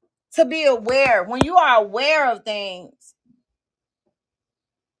to be aware. When you are aware of things,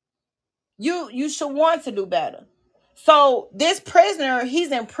 you should want to do better. So this prisoner,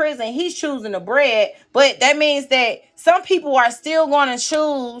 he's in prison, he's choosing the bread, but that means that some people are still going to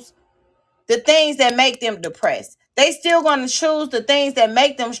choose the things that make them depressed. They still going to choose the things that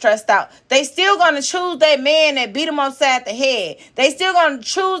make them stressed out. They still going to choose that man that beat them upside the head. They still going to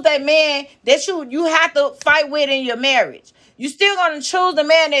choose that man that you have to fight with in your marriage. You still going to choose the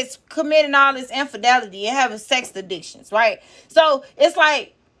man that's committing all this infidelity and having sex addictions, right? So it's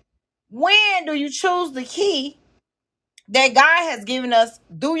like, when do you choose the key that God has given us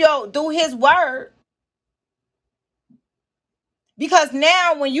through his word? Because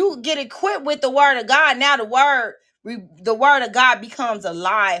now when you get equipped with the word of God, now the word of God becomes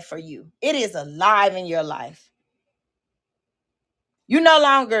alive for you. It is alive in your life. You no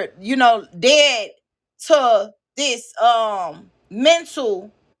longer, dead to this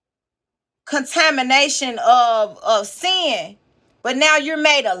mental contamination of sin, but now you're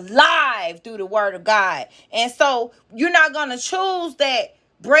made alive through the word of God. And so you're not going to choose that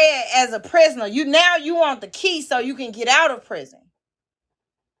bread as a prisoner. You want the key so you can get out of prison.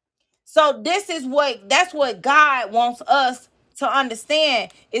 So that's what God wants us to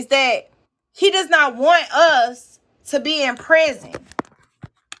understand, is that he does not want us to be in prison.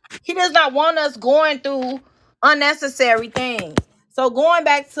 He does not want us going through unnecessary things. So going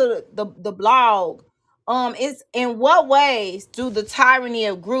back to the blog, it's in what ways do the tyranny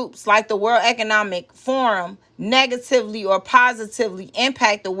of groups like the World Economic Forum negatively or positively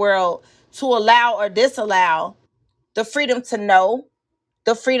impact the world to allow or disallow the freedom to know,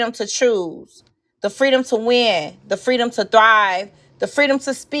 the freedom to choose, the freedom to win, the freedom to thrive, the freedom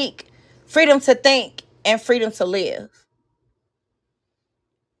to speak, freedom to think, and freedom to live?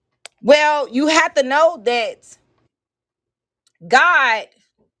 Well, you have to know that God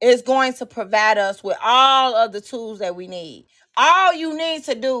is going to provide us with all of the tools that we need. All you need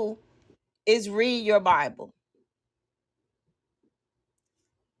to do is read your Bible.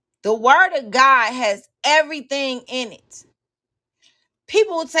 The word of God has everything in it.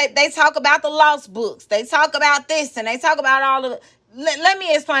 People say they talk about the lost books. They talk about this and they talk about all of it. Let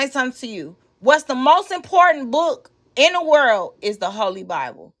me explain something to you. What's the most important book in the world is the Holy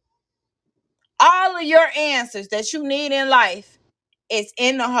Bible. All of your answers that you need in life is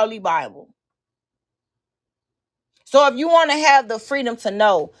in the Holy Bible. So if you want to have the freedom to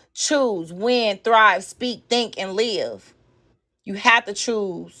know, choose, win, thrive, speak, think, and live, you have to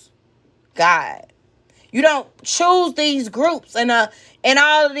choose God. You don't choose these groups and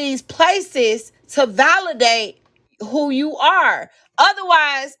all of these places to validate who you are.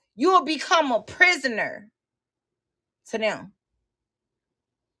 Otherwise, you will become a prisoner to them.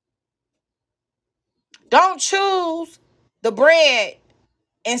 Don't choose the bread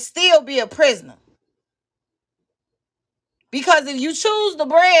and still be a prisoner. Because if you choose the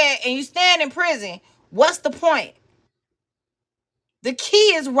bread and you stand in prison, what's the point? The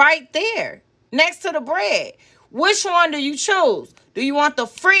key is right there next to the bread. Which one do you choose? Do you want the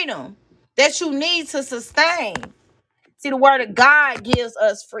freedom that you need to sustain? See, the word of God gives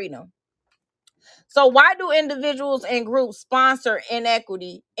us freedom. So why do individuals and groups sponsor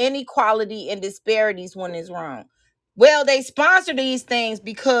inequity, inequality, and disparities when it's wrong? Well, they sponsor these things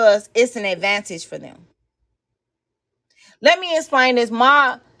because it's an advantage for them. Let me explain this.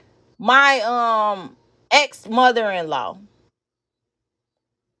 My ex mother-in-law,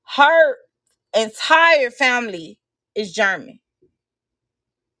 her entire family is German.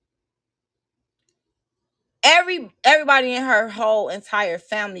 Everybody in her whole entire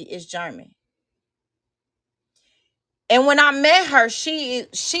family is German. And when I met her, she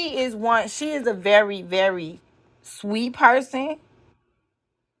is a very, very sweet person.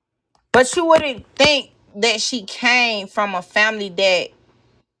 But you wouldn't think that she came from a family that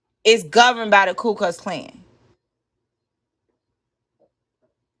is governed by the Ku Klux Klan.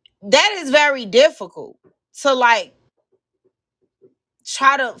 That is very difficult to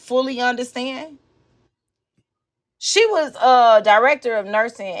try to fully understand. She was a director of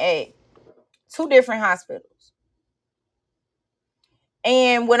nursing at two different hospitals.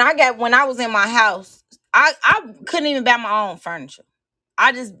 And when I was in my house, I couldn't even buy my own furniture.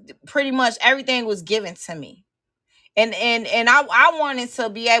 I just pretty much everything was given to me. And I wanted to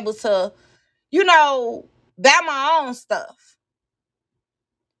be able to, buy my own stuff.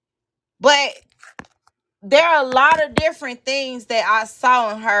 But there are a lot of different things that I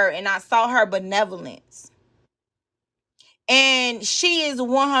saw in her, and I saw her benevolence. And she is a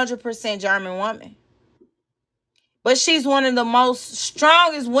 100% German woman. But she's one of the most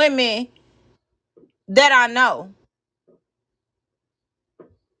strongest women that I know.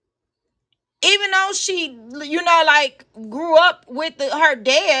 Even though she, grew up with her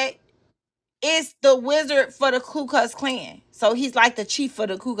dad is the wizard for the Ku Klux Klan. So he's like the chief of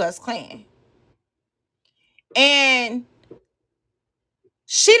the Ku Klux Klan. And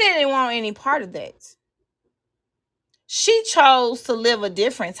she didn't want any part of that. She chose to live a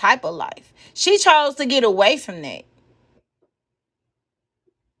different type of life. She chose to get away from that.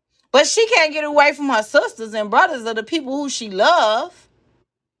 But she can't get away from her sisters and brothers of the people who she loves.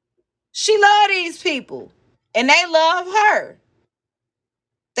 She loves these people. And they love her.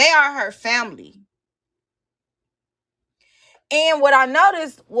 They are her family. And what I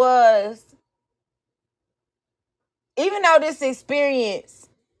noticed was, even though this experience,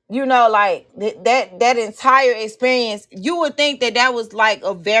 that entire experience, you would think that was like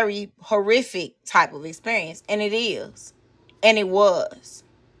a very horrific type of experience. And it is. And it was.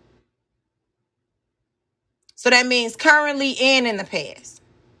 So that means currently and in the past.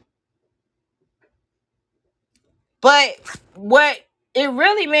 But what it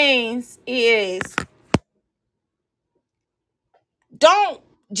really means is, don't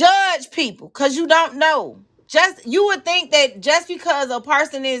judge people because you don't know. You would think that just because a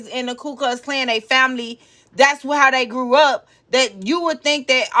person is in the Ku Klux Klan, a family, that's how they grew up, that you would think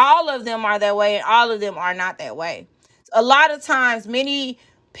that all of them are that way and all of them are not that way. A lot of times, many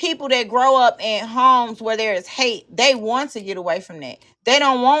people that grow up in homes where there is hate, they want to get away from that. They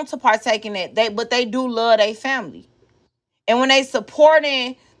don't want to partake in that. But they do love their family. And when they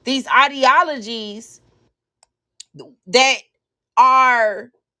supporting these ideologies that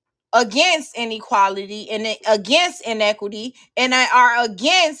are against inequality and against inequity and they are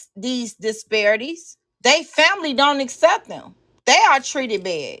against these disparities, they family don't accept them. They are treated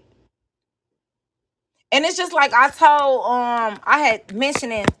bad. And it's just like I told, I had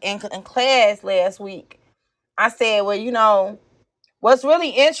mentioned in class last week. I said, well, what's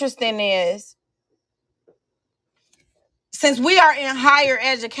really interesting is, since we are in higher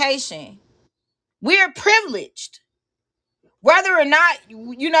education, we're privileged. Whether or not,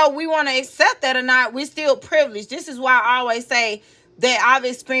 we want to accept that or not, we're still privileged. This is why I always say that I've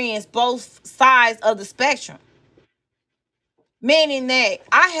experienced both sides of the spectrum. Meaning that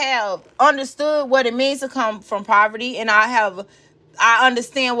I have understood what it means to come from poverty, and I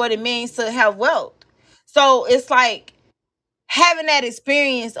understand what it means to have wealth. So it's like having that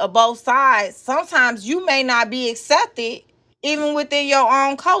experience of both sides, sometimes you may not be accepted even within your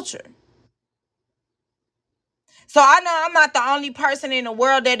own culture. So I know I'm not the only person in the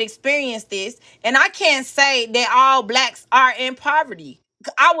world that experienced this, and I can't say that all blacks are in poverty.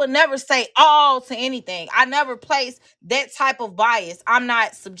 I would never say all to anything. I never place that type of bias. I'm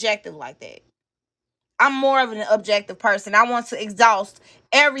not subjective like that. I'm more of an objective person. I want to exhaust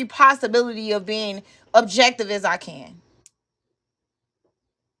every possibility of being objective as I can.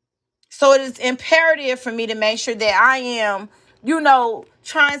 So it is imperative for me to make sure that I am,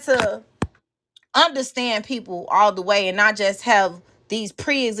 trying to understand people all the way and not just have these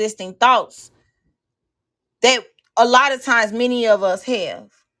pre-existing thoughts that a lot of times many of us have.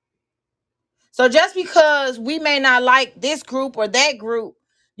 So just because we may not like this group or that group,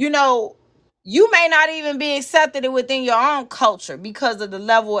 you know, you may not even be accepted within your own culture because of the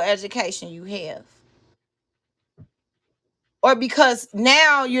level of education you have. Or because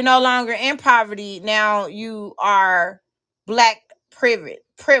now you're no longer in poverty, now you are black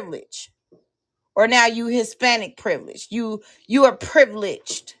privilege. Or now you Hispanic privilege. You are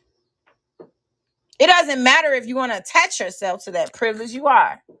privileged. It doesn't matter if you want to attach yourself to that privilege, you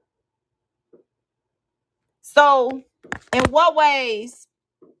are. So, in what ways,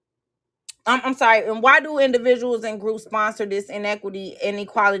 I'm sorry, and why do individuals and groups sponsor this inequity,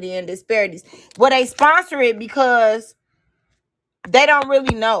 inequality, and disparities? Well, they sponsor it because they don't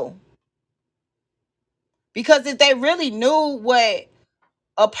really know. Because if they really knew what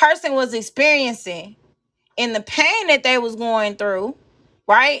a person was experiencing and the pain that they was going through,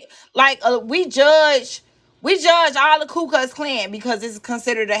 right? Like we judge all the Ku Klux Klan because it's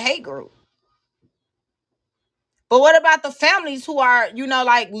considered a hate group. But what about the families who are,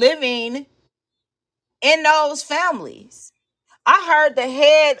 like living in those families? I heard who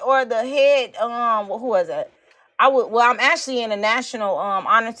was it? I'm actually in the National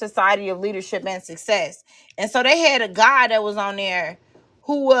Honor Society of Leadership and Success. And so they had a guy that was on there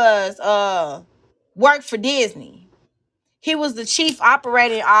who was worked for Disney. He was the chief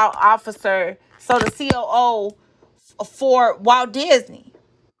operating officer, so the COO for Walt Disney.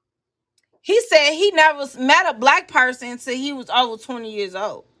 He said he never met a black person until he was over 20 years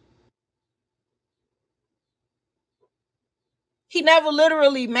old. He never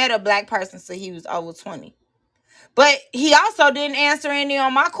literally met a black person until he was over 20. But he also didn't answer any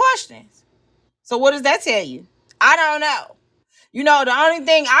of my questions. So what does that tell you? I don't know. The only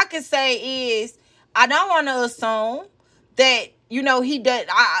thing I can say is I don't want to assume that,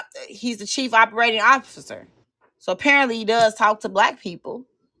 he's the chief operating officer. So apparently he does talk to black people.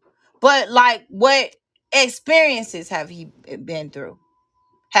 But like, what experiences have he been through?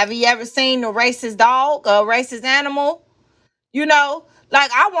 Have he ever seen a racist dog, a racist animal?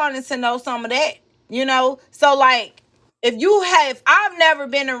 Like, I wanted to know some of that, So like, if I've never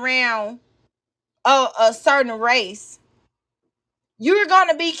been around a certain race, you're going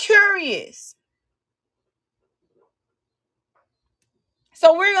to be curious.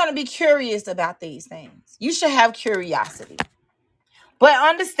 So we're going to be curious about these things. You should have curiosity. But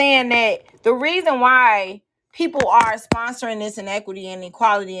understand that the reason why people are sponsoring this inequity and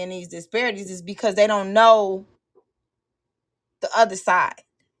inequality and these disparities is because they don't know the other side.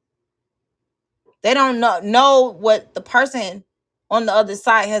 They don't know what the person on the other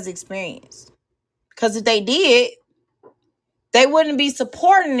side has experienced. Because if they did, they wouldn't be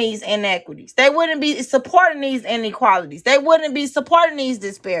supporting these inequities. They wouldn't be supporting these inequalities. They wouldn't be supporting these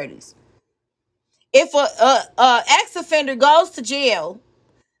disparities. If a ex-offender goes to jail,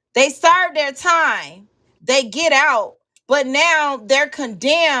 they serve their time, they get out, but now they're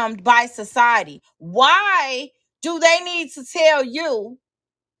condemned by society. Why do they need to tell you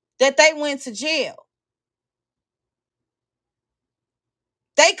that they went to jail?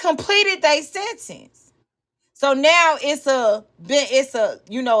 They completed their sentence. So now it's a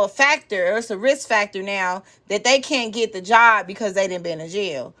factor, or it's a risk factor now that they can't get the job because they didn't been in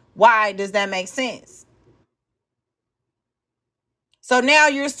jail. Why does that make sense? So now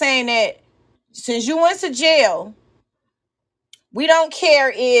you're saying that since you went to jail, we don't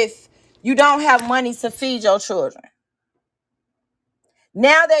care if you don't have money to feed your children.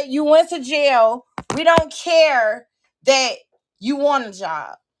 Now that you went to jail, we don't care that you want a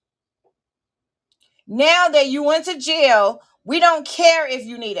job. Now that you went to jail, we don't care if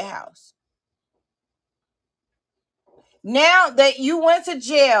you need a house. Now that you went to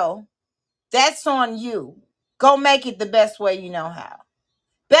jail, that's on you. Go make it the best way you know how.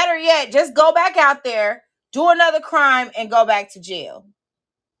 Better yet, just go back out there, do another crime, and go back to jail.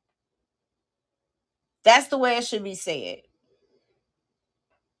 That's the way it should be said.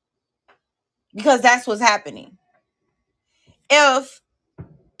 Because that's what's happening. If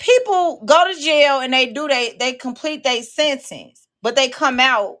people go to jail and they complete their sentence, but they come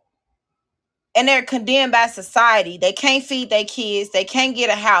out and they're condemned by society, they can't feed their kids, they can't get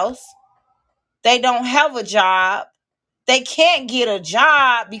a house, they don't have a job, they can't get a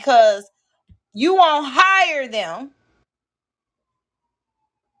job because you won't hire them.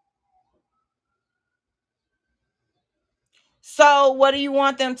 So what do you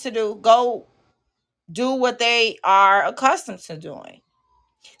want them to do? Go do what they are accustomed to doing.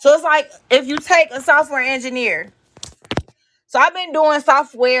 So it's like if you take a software engineer. So I've been doing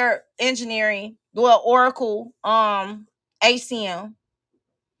software engineering, well, Oracle, HCM,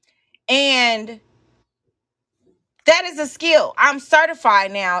 and that is a skill. I'm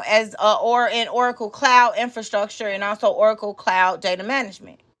certified now as or in Oracle Cloud Infrastructure and also Oracle Cloud Data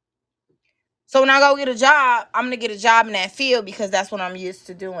Management. So when I go get a job, I'm gonna get a job in that field because that's what I'm used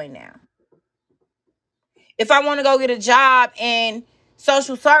to doing now. If I want to go get a job in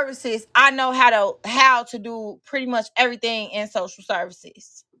social services, I know how to do pretty much everything in social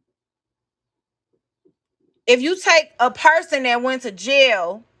services. If you take a person that went to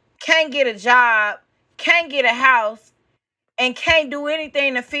jail, can't get a job, can't get a house, and can't do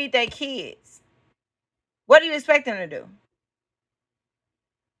anything to feed their kids, what do you expect them to do?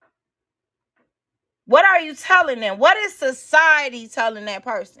 What are you telling them? What is society telling that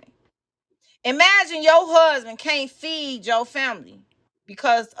person? Imagine your husband can't feed your family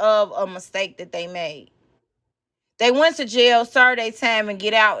because of a mistake that they made. They went to jail, served their time, and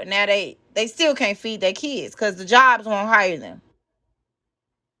get out, and now they still can't feed their kids because the jobs won't hire them.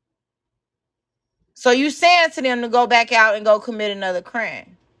 So you saying to them to go back out and go commit another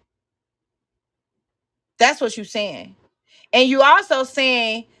crime. That's what you're saying. And you also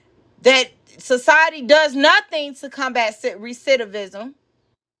saying that society does nothing to combat recidivism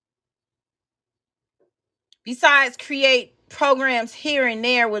besides create programs here and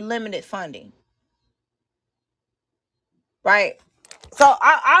there with limited funding. Right? So all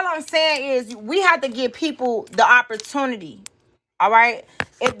I'm saying is we have to give people the opportunity. All right?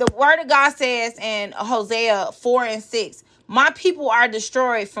 If the word of God says in Hosea 4:6, my people are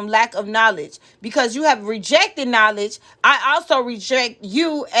destroyed from lack of knowledge. Because you have rejected knowledge, I also reject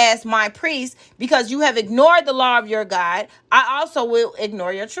you as my priest. Because you have ignored the law of your God, I also will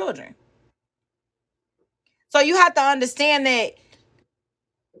ignore your children. So you have to understand that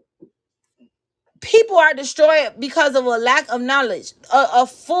people are destroyed because of a lack of knowledge. A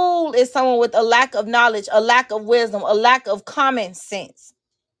fool is someone with a lack of knowledge, a lack of wisdom, a lack of common sense.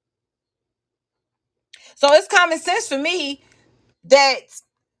 So it's common sense for me that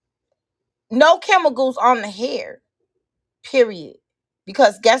no chemicals on the hair, period.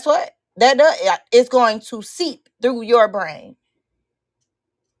 Because guess what? It's going to seep through your brain.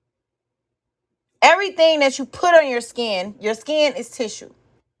 Everything that you put on your skin is tissue.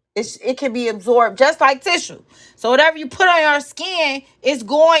 It can be absorbed just like tissue. So whatever you put on your skin is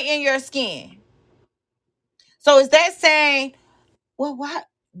going in your skin. So is that saying, well, what?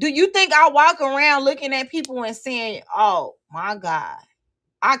 Do you think I walk around looking at people and saying, oh my God,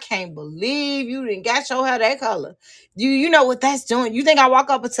 I can't believe you didn't got your hair that color? Do you know what that's doing? You think I walk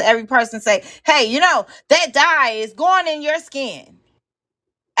up to every person and say, hey, that dye is going in your skin?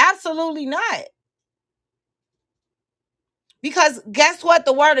 Absolutely not. Because guess what?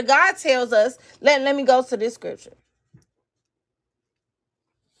 The word of God tells us. Let me go to this scripture.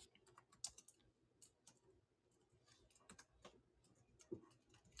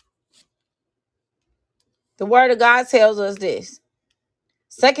 The word of God tells us this.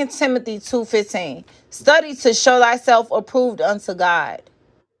 2 Timothy 2:15. Study to show thyself approved unto God,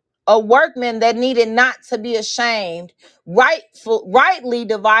 a workman that needed not to be ashamed, rightly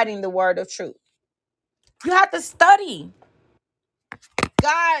dividing the word of truth. You have to study.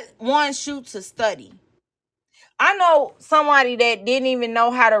 God wants you to study. I know somebody that didn't even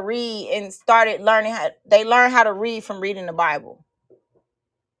know how to read and started learning they learned how to read from reading the Bible.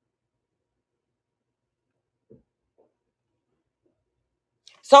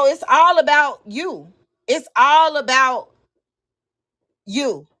 So it's all about you. It's all about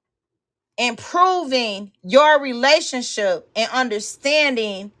you improving your relationship and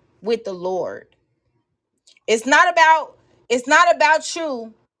understanding with the Lord. It's not about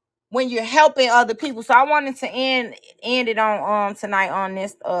you when you're helping other people. So I wanted to end it on tonight on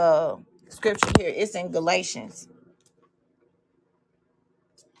this scripture here. It's in Galatians.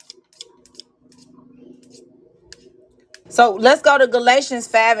 So let's go to Galatians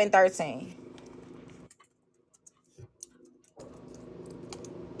 5 and 13.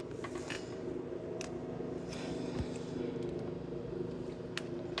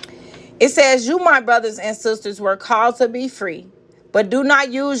 It says, "You, my brothers and sisters, were called to be free, but do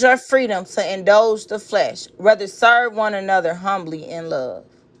not use your freedom to indulge the flesh. Rather, serve one another humbly in love."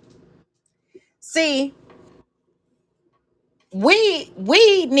 See, we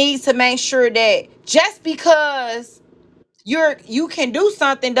need to make sure that just because you can do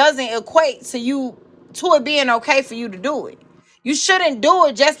something doesn't equate to it being okay for you to do it. You shouldn't do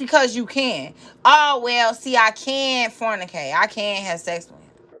it just because you can. Oh well, see, I can fornicate. I can have sex with him.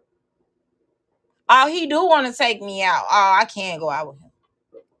 Oh, he do want to take me out. Oh, I can't go out with him.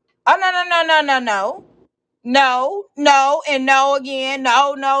 Oh no no no no no no no and no again.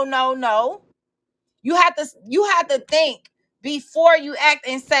 No no no no. You have to think before you act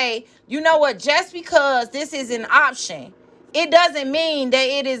and say, you know what, just because this is an option, it doesn't mean that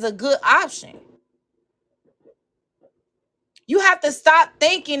it is a good option. You have to stop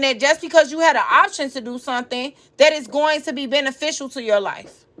thinking that just because you had an option to do something, that is going to be beneficial to your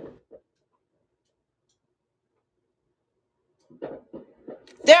life.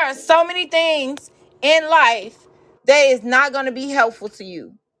 There are so many things in life that is not going to be helpful to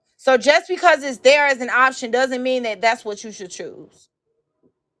you. So just because it's there as an option doesn't mean that that's what you should choose.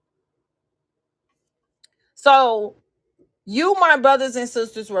 So you, my brothers and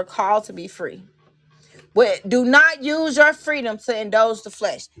sisters, were called to be free. But do not use your freedom to indulge the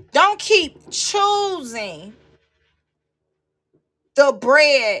flesh. Don't keep choosing the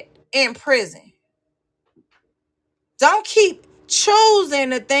bread in prison. Don't keep choosing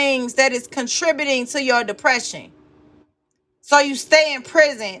the things that is contributing to your depression. So you stay in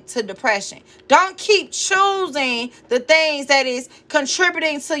prison to depression. Don't keep choosing the things that is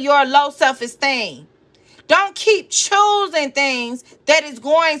contributing to your low self-esteem. Don't keep choosing things that is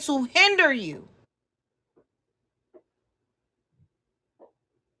going to hinder you.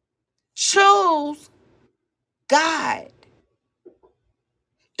 Choose God.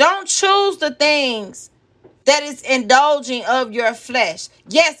 Don't choose the things that is indulging of your flesh.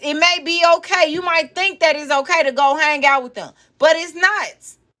 Yes, it may be okay. You might think that it's okay to go hang out with them, but it's not.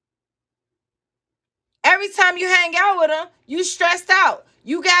 Every time you hang out with them, you stressed out.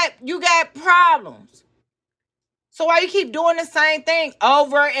 You got problems. So why you keep doing the same thing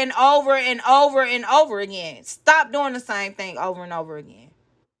over and over and over and over again? Stop doing the same thing over and over again.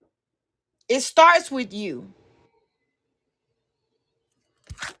 It starts with you.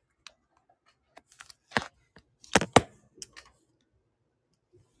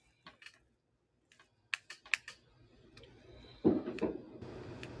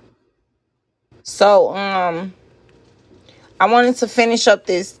 So I wanted to finish up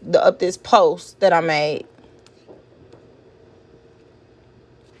this post that I made.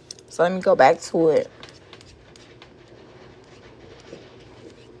 So let me go back to it.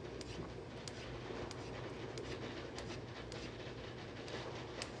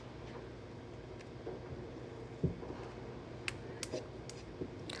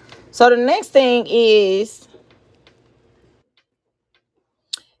 So the next thing is,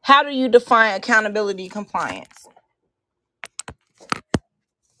 how do you define accountability compliance?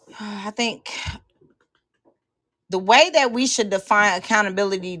 I think the way that we should define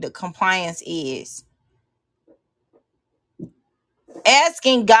accountability to compliance is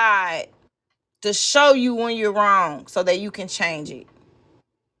asking God to show you when you're wrong so that you can change it.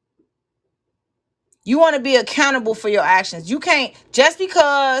 You want to be accountable for your actions. You can't, just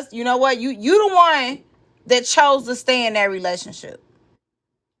because, you know what, you the one that chose to stay in that relationship.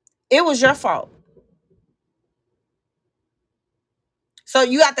 It was your fault. So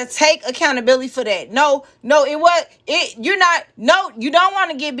you have to take accountability for that. No, it was it. You're not. No, you don't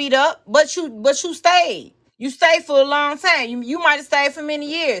want to get beat up, but you stayed. You stayed for a long time. You might have stayed for many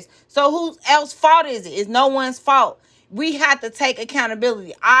years. So whose else fault is it? It's no one's fault. We have to take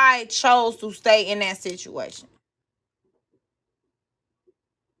accountability. I chose to stay in that situation.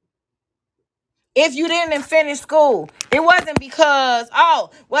 If you didn't finish school, it wasn't because, oh,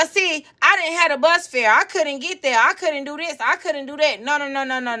 well, see, I didn't have a bus fare. I couldn't get there. I couldn't do this. I couldn't do that. No, no, no,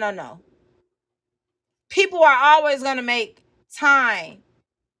 no, no, no, no. People are always going to make time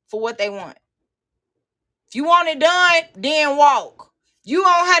for what they want. If you want it done, then walk. You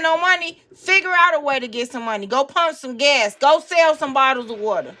don't have no money, figure out a way to get some money. Go pump some gas. Go sell some bottles of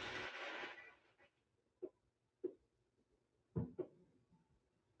water.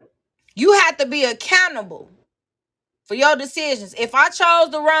 You have to be accountable for your decisions. If I chose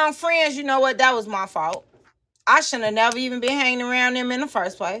the wrong friends, you know what? That was my fault. I shouldn't have never even been hanging around them in the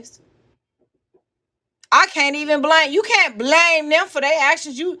first place. I can't even blame you. Can't blame them for their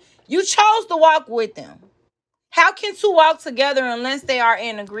actions. You chose to walk with them. How can two walk together unless they are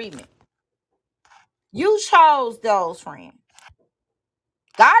in agreement? You chose those friends.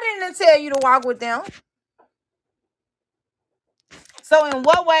 God didn't tell you to walk with them. So in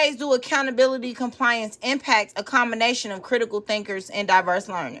what ways do accountability compliance impact a combination of critical thinkers and diverse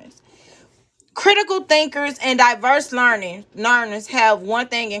learners? Critical thinkers and diverse learners have one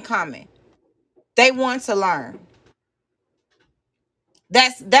thing in common. They want to learn.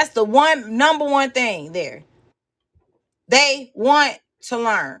 That's the number one thing there. They want to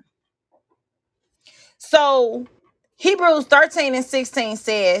learn. So Hebrews 13 and 16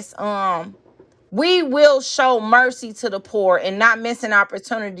 says, we will show mercy to the poor and not miss an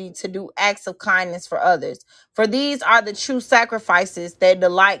opportunity to do acts of kindness for others. For these are the true sacrifices that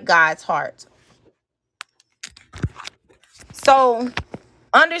delight God's heart. So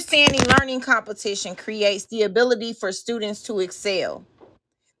understanding learning competition creates the ability for students to excel.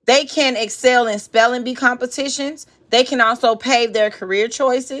 They can excel in spelling bee competitions. They can also pave their career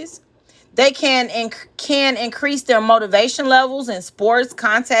choices. They can increase their motivation levels in sports,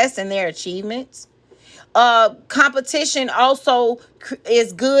 contests, and their achievements. Competition also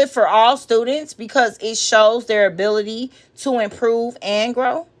is good for all students because it shows their ability to improve and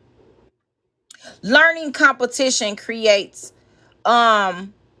grow. Learning competition creates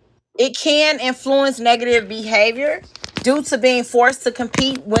it can influence negative behavior due to being forced to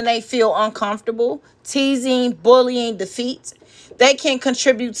compete when they feel uncomfortable, teasing, bullying, defeat. They can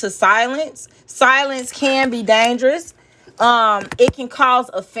contribute to silence. Silence can be dangerous. It can cause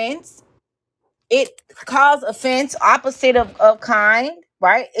offense. It cause offense, opposite of kind,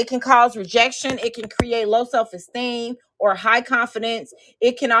 right? It can cause rejection. It can create low self-esteem or high confidence.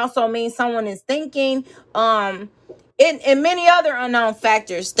 It can also mean someone is thinking, and many other unknown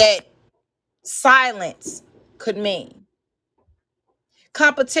factors that silence could mean.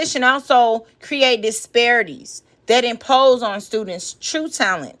 Competition also create disparities that impose on students' true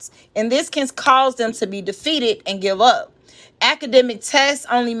talents, and this can cause them to be defeated and give up. Academic tests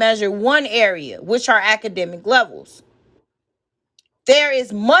only measure one area, which are academic levels. There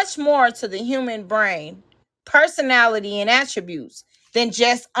is much more to the human brain, personality, and attributes than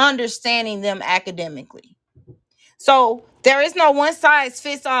just understanding them academically. So there is no one size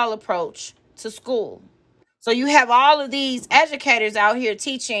fits all approach to school. So you have all of these educators out here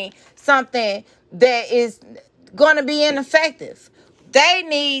teaching something that is going to be ineffective. They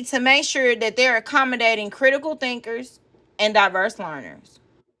need to make sure that they're accommodating critical thinkers and diverse learners.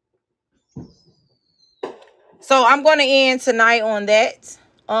 So I'm going to end tonight on that.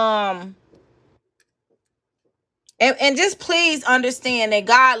 And just please understand that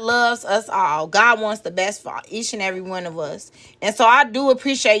God loves us all. God wants the best for each and every one of us. And so I do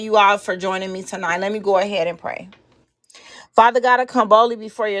appreciate you all for joining me tonight. Let me go ahead and pray. Father God, I come boldly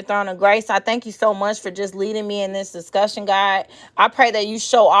before your throne of grace. I thank you so much for just leading me in this discussion, God. I pray that you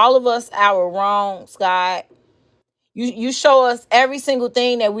show all of us our wrongs, God. You show us every single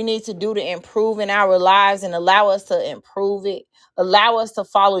thing that we need to do to improve in our lives and allow us to improve it. Allow us to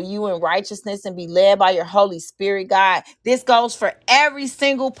follow you in righteousness and be led by your Holy Spirit, God. This goes for every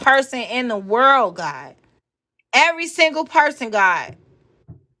single person in the world, God. Every single person, God.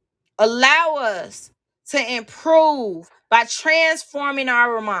 Allow us to improve by transforming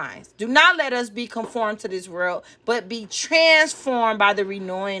our minds. Do not let us be conformed to this world, but be transformed by the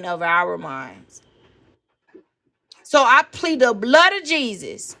renewing of our minds. So I plead the blood of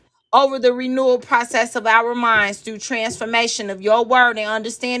Jesus over the renewal process of our minds through transformation of your word and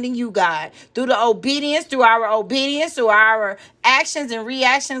understanding you, God. Through our obedience, through our actions and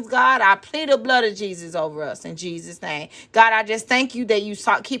reactions, God, I plead the blood of Jesus over us in Jesus' name. God, I just thank you that you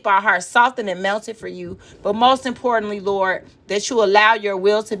keep our hearts softened and melted for you. But most importantly, Lord, that you allow your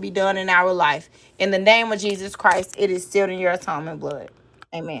will to be done in our life. In the name of Jesus Christ, it is sealed in your atonement blood.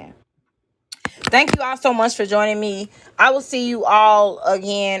 Amen. Thank you all so much for joining me. I will see you all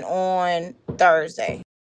again on Thursday.